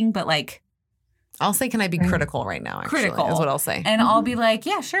criticizing, but like, I'll say, can I be critical right now? Actually, critical is what I'll say. And I'll be like,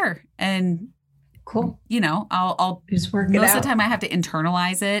 yeah, sure. And cool. I'll just work it out. Most of the time I have to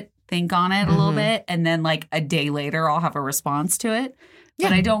internalize it, think on it a little bit. And then like a day later, I'll have a response to it. Yeah.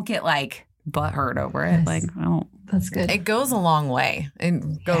 But I don't get like butthurt over it. Like, I don't. That's good. It goes a long way.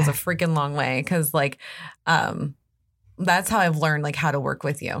 It goes a freaking long way. Cause like, that's how I've learned like how to work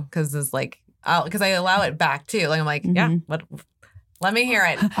with you. Cause it's like, cause I allow it back too. Like, I'm like, let me hear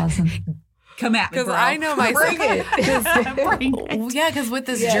it. Awesome. Come at me, because I know myself. Because with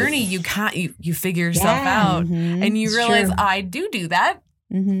this journey, you figure yourself out, and you realize I do that,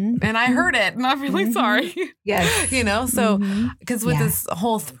 and I heard it, and I'm really sorry. Yes, So because with this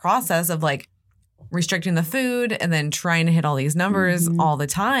whole process of like restricting the food and then trying to hit all these numbers all the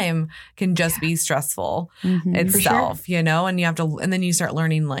time can just be stressful itself, and you have to, and then you start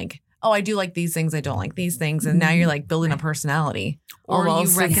learning like, oh, I do like these things, I don't like these things, and now you're like building a personality. Or you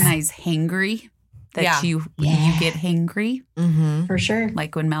recognize hangry, that you get hangry. For sure.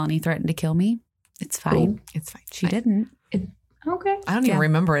 Like when Melanie threatened to kill me. It's fine. It's fine. She didn't. Okay. I don't even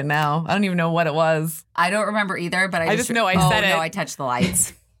remember it now. I don't even know what it was. I don't remember either, but I just know I said it. No, I touched the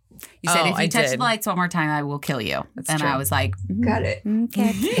lights. You said, if you touch the lights one more time, I will kill you. And I was like, got it.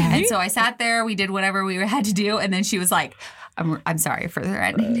 Okay. And so I sat there. We did whatever we had to do. And then she was like, I'm sorry for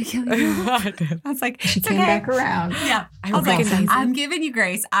threatening to kill you. I was like, she came back around. Yeah. I was like, I'm giving you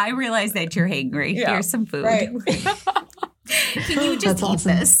grace. I realize that you're hangry. Yeah. Here's some food. Right. Can you just eat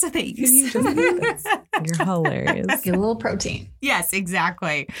this? Thanks. Can you just eat this? You're hilarious. Get a little protein. Yes,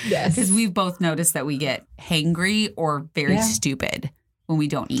 exactly. Yes. Because we've both noticed that we get hangry or very stupid when we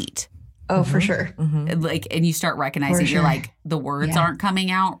don't eat. Oh, for sure. Like, and you start recognizing you're like, the words aren't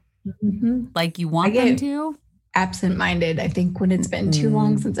coming out like you want them to. Absent-minded, I think, when it's been too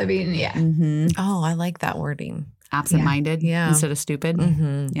long since I've eaten. Yeah. Oh, I like that wording. Absent-minded instead of stupid.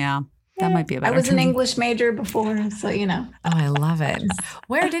 Yeah. That might be a better I was term. an English major before, so you know. Oh, I love it.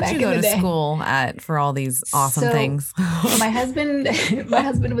 Where did you go to school at for all these awesome things? my husband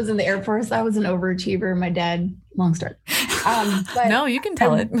was in the Air Force. I was an overachiever. My dad, long story. But no, you can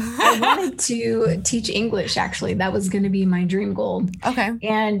tell it. I wanted to teach English, actually. That was going to be my dream goal. Okay.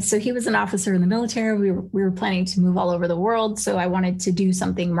 And so he was an officer in the military. We were planning to move all over the world. So I wanted to do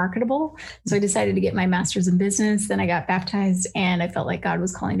something marketable. So I decided to get my master's in business. Then I got baptized and I felt like God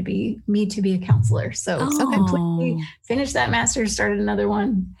was calling me to be a counselor. So completely finished that master's, started another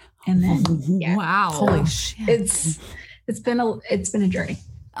one. And then, wow. Holy shit. It's been a journey.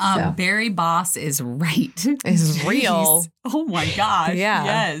 Bariboss is right. It's real. Oh my gosh.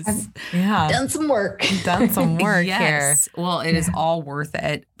 Yeah. Yes. I've done some work. Here. Well, it is all worth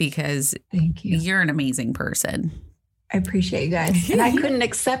it because thank you. You're an amazing person. I appreciate you guys. And I couldn't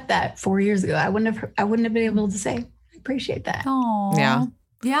accept that 4 years ago. I wouldn't have been able to say, I appreciate that. Oh. Yeah.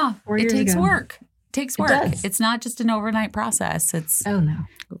 Yeah. It takes work. It takes work. It's not just an overnight process. It's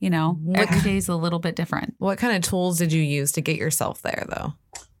every day's a little bit different. What kind of tools did you use to get yourself there though?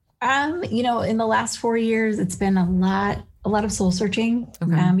 In the last 4 years, it's been a lot of soul searching.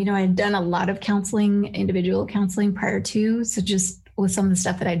 Okay. I had done a lot of counseling, individual counseling prior to, so just with some of the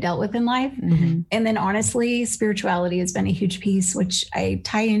stuff that I dealt with in life. Mm-hmm. And then honestly, spirituality has been a huge piece, which I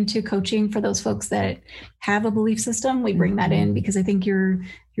tie into coaching for those folks that have a belief system. We bring that in because I think your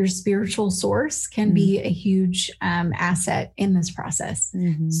spiritual source can be a huge asset in this process.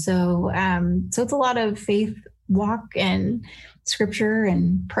 Mm-hmm. So it's a lot of faith walk and scripture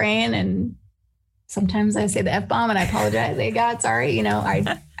and praying, and sometimes I say the F-bomb and I apologize. Hey God, sorry.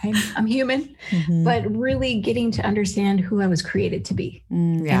 I'm human, but really getting to understand who I was created to be.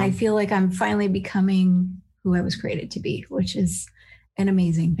 And I feel like I'm finally becoming who I was created to be, which is an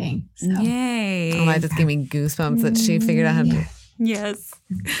amazing thing. So. Yay. Oh, that just gave me goosebumps that she figured out how to. Yes.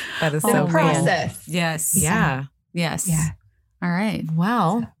 That is so process. Cool. Yes. Yeah. Yes. Yeah. All right.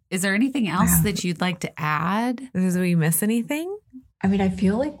 Wow. Is there anything else that you'd like to add? Did we miss anything? I mean, I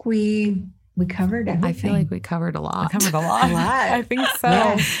feel like we covered everything. I feel like we covered a lot. I think so.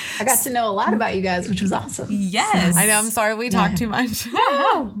 Yeah. I got to know a lot about you guys, which was awesome. Yes. I know. I'm sorry we talked too much.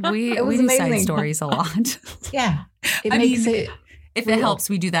 No, we do side stories a lot. Yeah. It makes it. If it helps,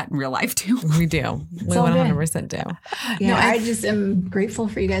 we do that in real life too. We do. We 100% do. Yeah, I just am grateful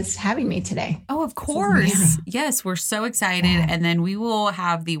for you guys having me today. Oh, of course. Yes, we're so excited. Yeah. And then we will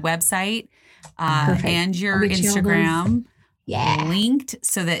have the website and your Instagram linked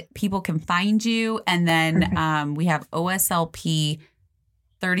so that people can find you. And then we have OSLP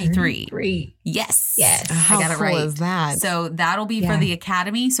 33. Yes. How I got it right. Cool is that? So that'll be for the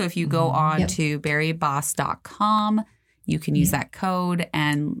Academy. So if you go on to bariboss.com, you can use that code.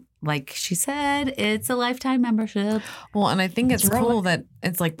 And like she said, it's a lifetime membership. Well, and I think it's cool that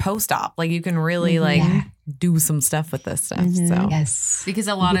it's like post-op. Like you can really do some stuff with this stuff. Mm-hmm. So yes. Because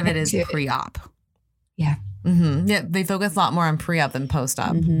a lot of it is pre-op. Yeah. Mm-hmm. Yeah, they focus a lot more on pre-op than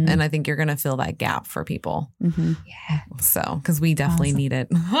post-op. Mm-hmm. And I think you're going to fill that gap for people. Mm-hmm. Yeah. So, because we definitely need it.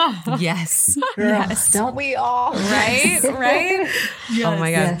 Yes. Girl, yes. Don't we all? Right? Yes. Oh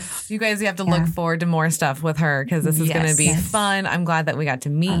my God. Yes. You guys, you have to look forward to more stuff with her because this is going to be fun. I'm glad that we got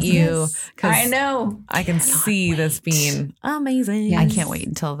to meet you. I know. I can see this being amazing. Yes. I can't wait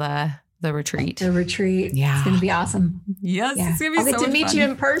until the retreat. The retreat. Yeah. It's going to be awesome. Yes. Yeah. It's going to be I'll get to meet you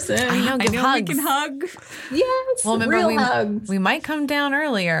in person. I know we can hug. Yes. Well, remember, real hugs. We might come down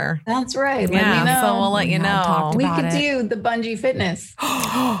earlier. That's right. Yeah. Let me know. So we'll let you know. We could do the bungee fitness.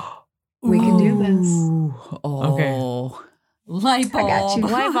 We can do this. Oh. Okay. Light bulb. I got you.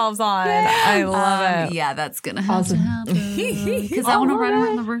 Light bulb's on. I love it. Yeah, that's going to have awesome. to happen. Because I want to run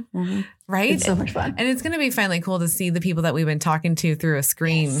around the room. Right? It's so much fun. And it's going to be finally cool to see the people that we've been talking to through a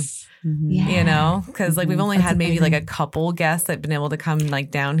screen. Yes. Yeah. You know, because like we've only had maybe like a couple guests that have been able to come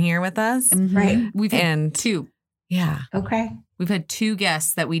like down here with us. Mm-hmm. Right. We've had 2. Yeah. Okay. We've had 2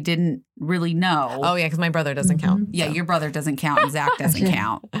 guests that we didn't really know. Oh, yeah, because my brother doesn't count. Yeah, your brother doesn't count and Zach doesn't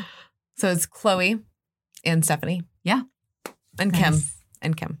count. So it's Chloe and Stephanie. Yeah. And Kim.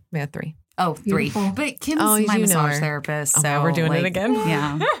 And Kim. We had 3. Oh, 3. Beautiful. But Kim's my massage therapist. So we're doing it again?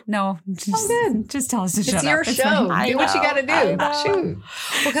 Yeah. No. Just tell us to shut up. It's your show. Do what you got to do. Shoot.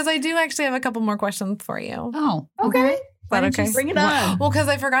 Well, because I do actually have a couple more questions for you. Oh, okay. Why don't you bring it on? Well, because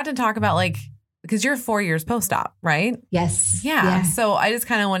I forgot to talk about like, because you're 4 years post-op, right? Yes. Yeah. So I just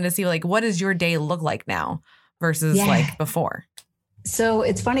kind of wanted to see like, what does your day look like now versus like before? So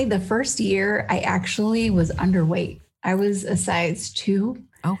it's funny. The first year I actually was underweight. I was a size 2.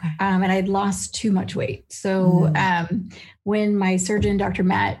 Okay. And I'd lost too much weight. So when my surgeon, Dr.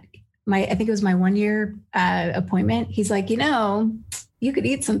 Matt, I think it was my 1 year appointment, he's like, you could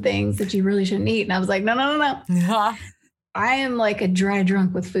eat some things that you really shouldn't eat. And I was like, no. I am like a dry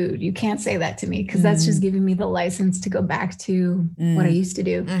drunk with food. You can't say that to me because that's just giving me the license to go back to what I used to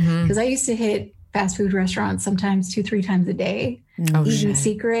do. Because I used to hit fast food restaurants sometimes 2-3 times a day, eating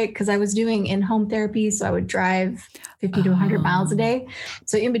secret because I was doing in-home therapy. So I would drive 50 to 100 miles a day.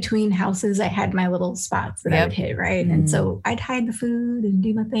 So in between houses, I had my little spots that I would hit, right? And so I'd hide the food and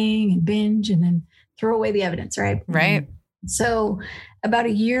do my thing and binge and then throw away the evidence, right? Right. So about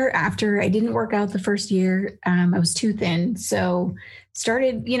a year after I didn't work out the first year, I was too thin. So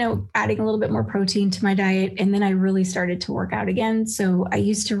started, adding a little bit more protein to my diet. And then I really started to work out again. So I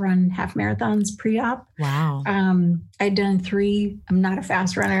used to run half marathons pre-op. Wow. I'd done 3. I'm not a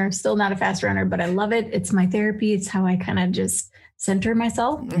fast runner, still not a fast runner, but I love it. It's my therapy. It's how I kind of just center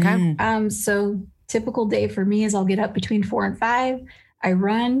myself. Okay. So typical day for me is I'll get up between 4 and 5. I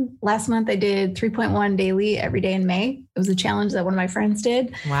run. Last month I did 3.1 daily every day in May. It was a challenge that one of my friends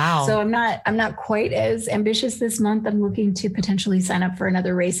did. Wow. So I'm not quite as ambitious this month. I'm looking to potentially sign up for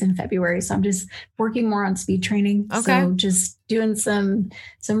another race in February. So I'm just working more on speed training. Okay. So just doing some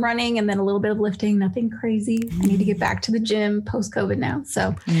running and then a little bit of lifting, nothing crazy. I need to get back to the gym post-COVID now.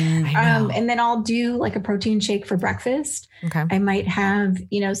 So, and then I'll do like a protein shake for breakfast. Okay. I might have,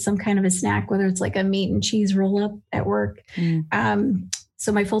 some kind of a snack, whether it's like a meat and cheese roll up at work.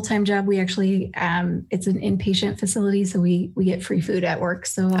 So my full-time job, we actually, it's an inpatient facility. So we get free food at work.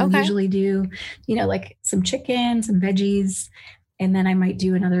 So I'll usually do, like some chicken, some veggies, and then I might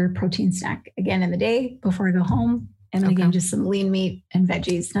do another protein snack again in the day before I go home. And then again, just some lean meat and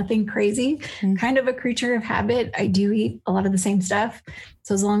veggies, nothing crazy, kind of a creature of habit. I do eat a lot of the same stuff.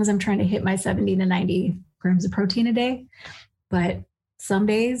 So as long as I'm trying to hit my 70 to 90 grams of protein a day, but some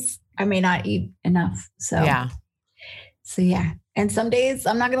days I may not eat enough. So yeah. And some days,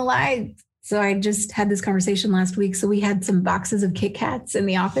 I'm not going to lie. So I just had this conversation last week. So we had some boxes of Kit Kats in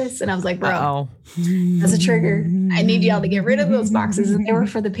the office. And I was like, bro, that's a trigger. I need y'all to get rid of those boxes. And they were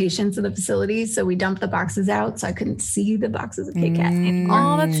for the patients in the facility. So we dumped the boxes out. So I couldn't see the boxes of Kit Kat anymore.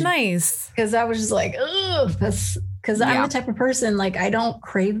 Oh, that's nice. Because I was just like, ugh, because I'm the type of person, like, I don't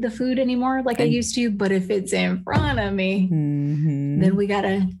crave the food anymore like I used to. But if it's in front of me, then we got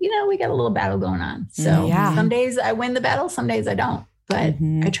a little battle going on. So some days I win the battle, some days I don't. But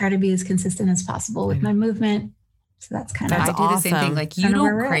I try to be as consistent as possible with my movement. So that's kind of I do the same thing. Like you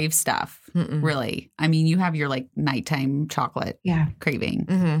don't crave stuff, really. I mean, you have your like nighttime chocolate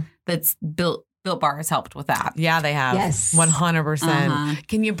craving. That's Built Bar has helped with that. Yeah, they have. Yes. 100%.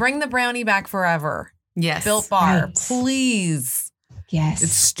 Can you bring the brownie back forever? Yes. Built Bar, please. Yes.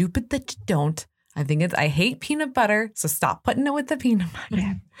 It's stupid that you don't. I hate peanut butter, so stop putting it with the peanut butter.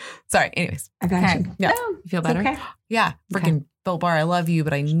 Yeah. Sorry. Anyways. I got you. Yeah. No, you feel better? Okay. Yeah. Freaking Built Bar, I love you,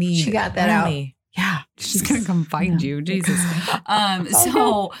 but I need She got that out. Yeah. She's going to come find you. Jesus.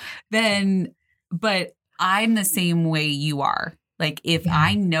 So then, but I'm the same way you are. Like if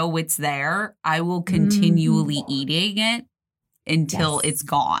I know it's there, I will continually eating it until it's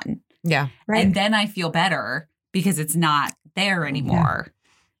gone. Yeah. Right. And then I feel better because it's not there anymore. Yeah.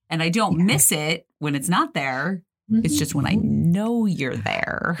 And I don't miss it when it's not there. It's just when I know you're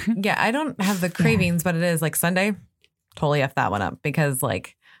there. Yeah, I don't have the cravings, but it is like Sunday. Totally F that one up because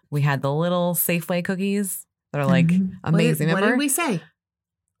like we had the little Safeway cookies that are like amazing. What did we say?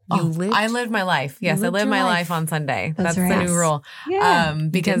 I lived my life. Yes, I lived my life on Sunday. That's right. the new rule. Yeah. Because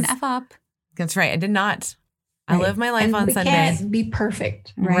you didn't F up. That's right. I did not. I lived my life on Sunday. Can't be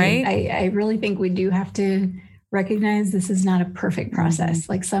perfect, right? I really think we do have to recognize this is not a perfect process.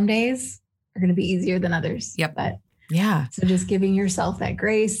 Like some days are going to be easier than others. Yep. But yeah. So just giving yourself that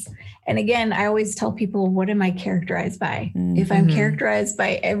grace. And again, I always tell people, what am I characterized by? If I'm characterized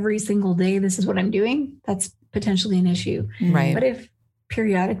by every single day, this is what I'm doing, that's potentially an issue. Right. But if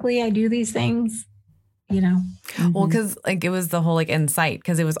periodically I do these things, Well, because like it was the whole like insight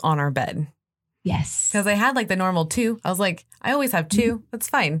because it was on our bed. Yes. Because I had like the normal 2. I was like, I always have 2. That's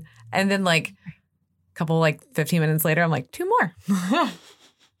fine. And then like a couple like 15 minutes later, I'm like, 2 more.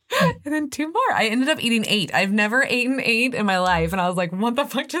 And then 2 more. I ended up eating 8. I've never eaten 8 in my life. And I was like, what the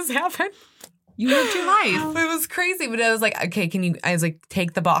fuck just happened? You lived your life. It was crazy, but I was like, okay, I was like,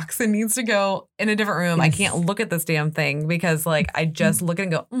 take the box. It needs to go in a different room. Yes. I can't look at this damn thing because like I just look at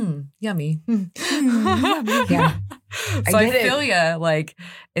it and go, yummy. Yummy. Yeah. So I feel you. Like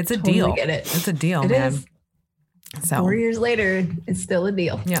it's a totally deal. Get it. It's a deal, it man. Is. So 4 years later, it's still a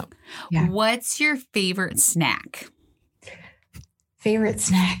deal. Yeah. What's your favorite snack? Favorite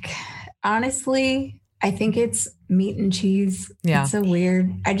snack? Honestly, I think it's meat and cheese. Yeah. It's so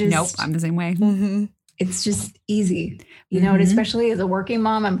weird. Nope, I'm the same way. Mm-hmm. It's just easy. You know, and especially as a working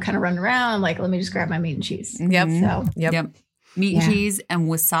mom, I'm kind of running around like, let me just grab my meat and cheese. Yep. So, yep. Meat and cheese and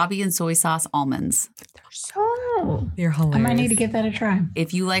wasabi and soy sauce almonds. Oh, you're hilarious. I might need to give that a try.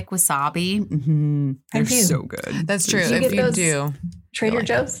 If you like wasabi, they're so good. That's true. If you do. Trader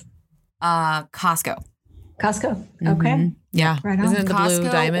Joe's? Costco. Okay. Yeah. Right on. Isn't it the Costco Blue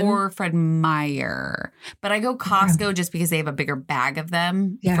Diamond? or Fred Meyer. But I go Costco just because they have a bigger bag of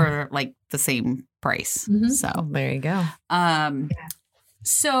them for like the same price. Mm-hmm. So there you go.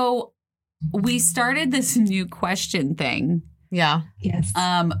 So we started this new question thing. Yeah. Yes.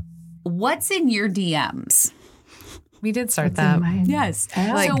 What's in your DMs? We did start that. Yes.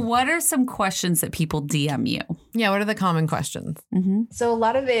 So what are some questions that people DM you? Yeah. What are the common questions? Mm-hmm. So a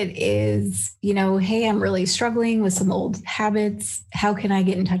lot of it is, hey, I'm really struggling with some old habits. How can I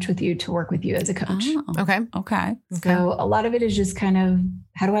get in touch with you to work with you as a coach? Oh, okay. So a lot of it is just kind of,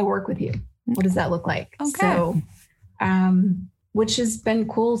 how do I work with you? What does that look like? Okay. So, which has been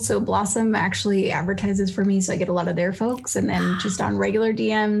cool. So Blossom actually advertises for me. So I get a lot of their folks. And then just on regular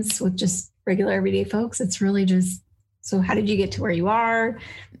DMs with just regular everyday folks, it's really just, so how did you get to where you are?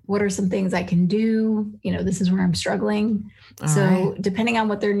 What are some things I can do? This is where I'm struggling. Depending on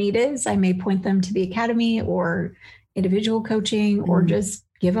what their need is, I may point them to the academy or individual coaching or just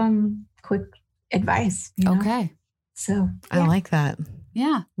give them quick advice. Okay. So I like that.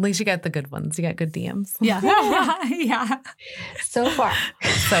 Yeah. At least you got the good ones. You got good DMs. Yeah. Yeah. So far.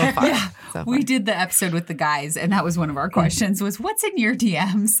 Yeah. We did the episode with the guys, and that was one of our questions was, what's in your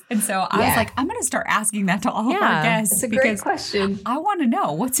DMs? And so I was like, I'm going to start asking that to all of our guests. It's a great question. I want to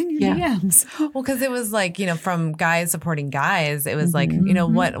know what's in your DMs. Well, because it was like, from guys supporting guys, it was like,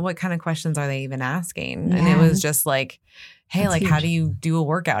 what kind of questions are they even asking? Yeah. And it was just like, hey, that's like, huge. How do you do a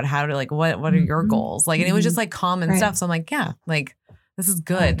workout? How to what are your goals? Like, and it was just like common stuff. So I'm like, this is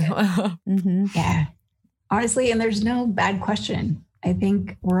good. Yeah. Honestly, and there's no bad question. I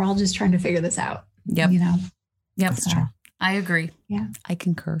think we're all just trying to figure this out. Yep. Yep. That's true. I agree. Yeah. I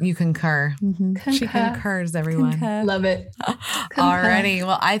concur. You concur. Mm-hmm. She concurs, everyone. Concur. Love it. Alrighty.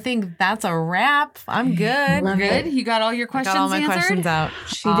 Well, I think that's a wrap. I'm good. Love good. It. You got all your questions got all my answered? Questions out.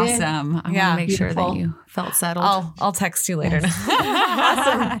 She awesome. did. I want to make sure that you felt settled. I'll text you later. Yes.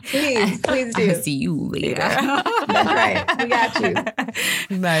 Awesome. Please do. I'll see you later. That's right. We got you.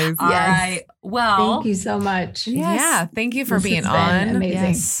 Nice. All right. Well, thank you so much. Yes. Yeah. Thank you for being on. Amazing.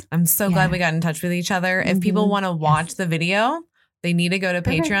 Yes. I'm so glad we got in touch with each other. If people want to watch the video, they need to go to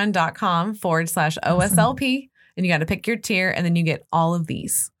patreon.com/OSLP and you got to pick your tier and then you get all of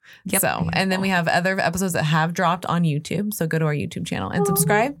these. Yep. So, and then we have other episodes that have dropped on YouTube. So go to our YouTube channel and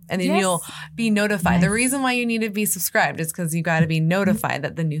subscribe and then you'll be notified. Nice. The reason why you need to be subscribed is because you got to be notified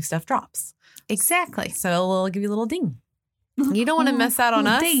that the new stuff drops. Exactly. So it'll give you a little ding. You don't want to miss out on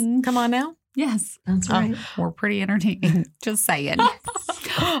us. Ding. Come on now. Yes. That's right. We're pretty entertaining. Just saying.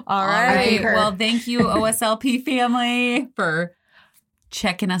 All right. Well, thank you, OSLP family, for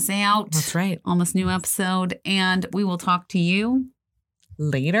checking us out. That's right. On this new episode. And we will talk to you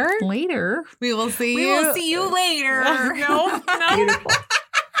later. We will see you. We will see you later. No. Beautiful.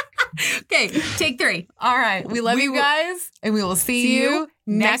 Okay, take 3. All right. We love you guys. And we will see you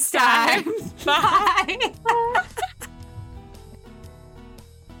next time. Bye.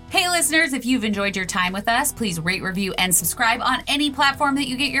 Hey, listeners, if you've enjoyed your time with us, please rate, review, and subscribe on any platform that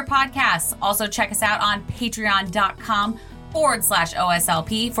you get your podcasts. Also, check us out on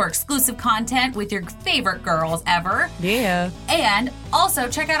patreon.com/OSLP for exclusive content with your favorite girls ever. Yeah. And also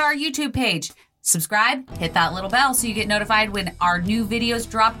check out our YouTube page. Subscribe, hit that little bell so you get notified when our new videos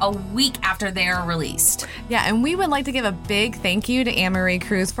drop a week after they are released. Yeah, and we would like to give a big thank you to Anne-Marie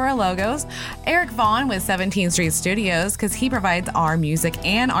Cruz for our logos, Eric Vaughn with 17th Street Studios because he provides our music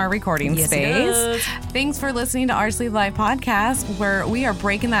and our recording space. Thanks for listening to our Sleep Life podcast where we are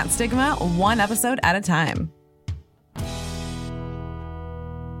breaking that stigma one episode at a time.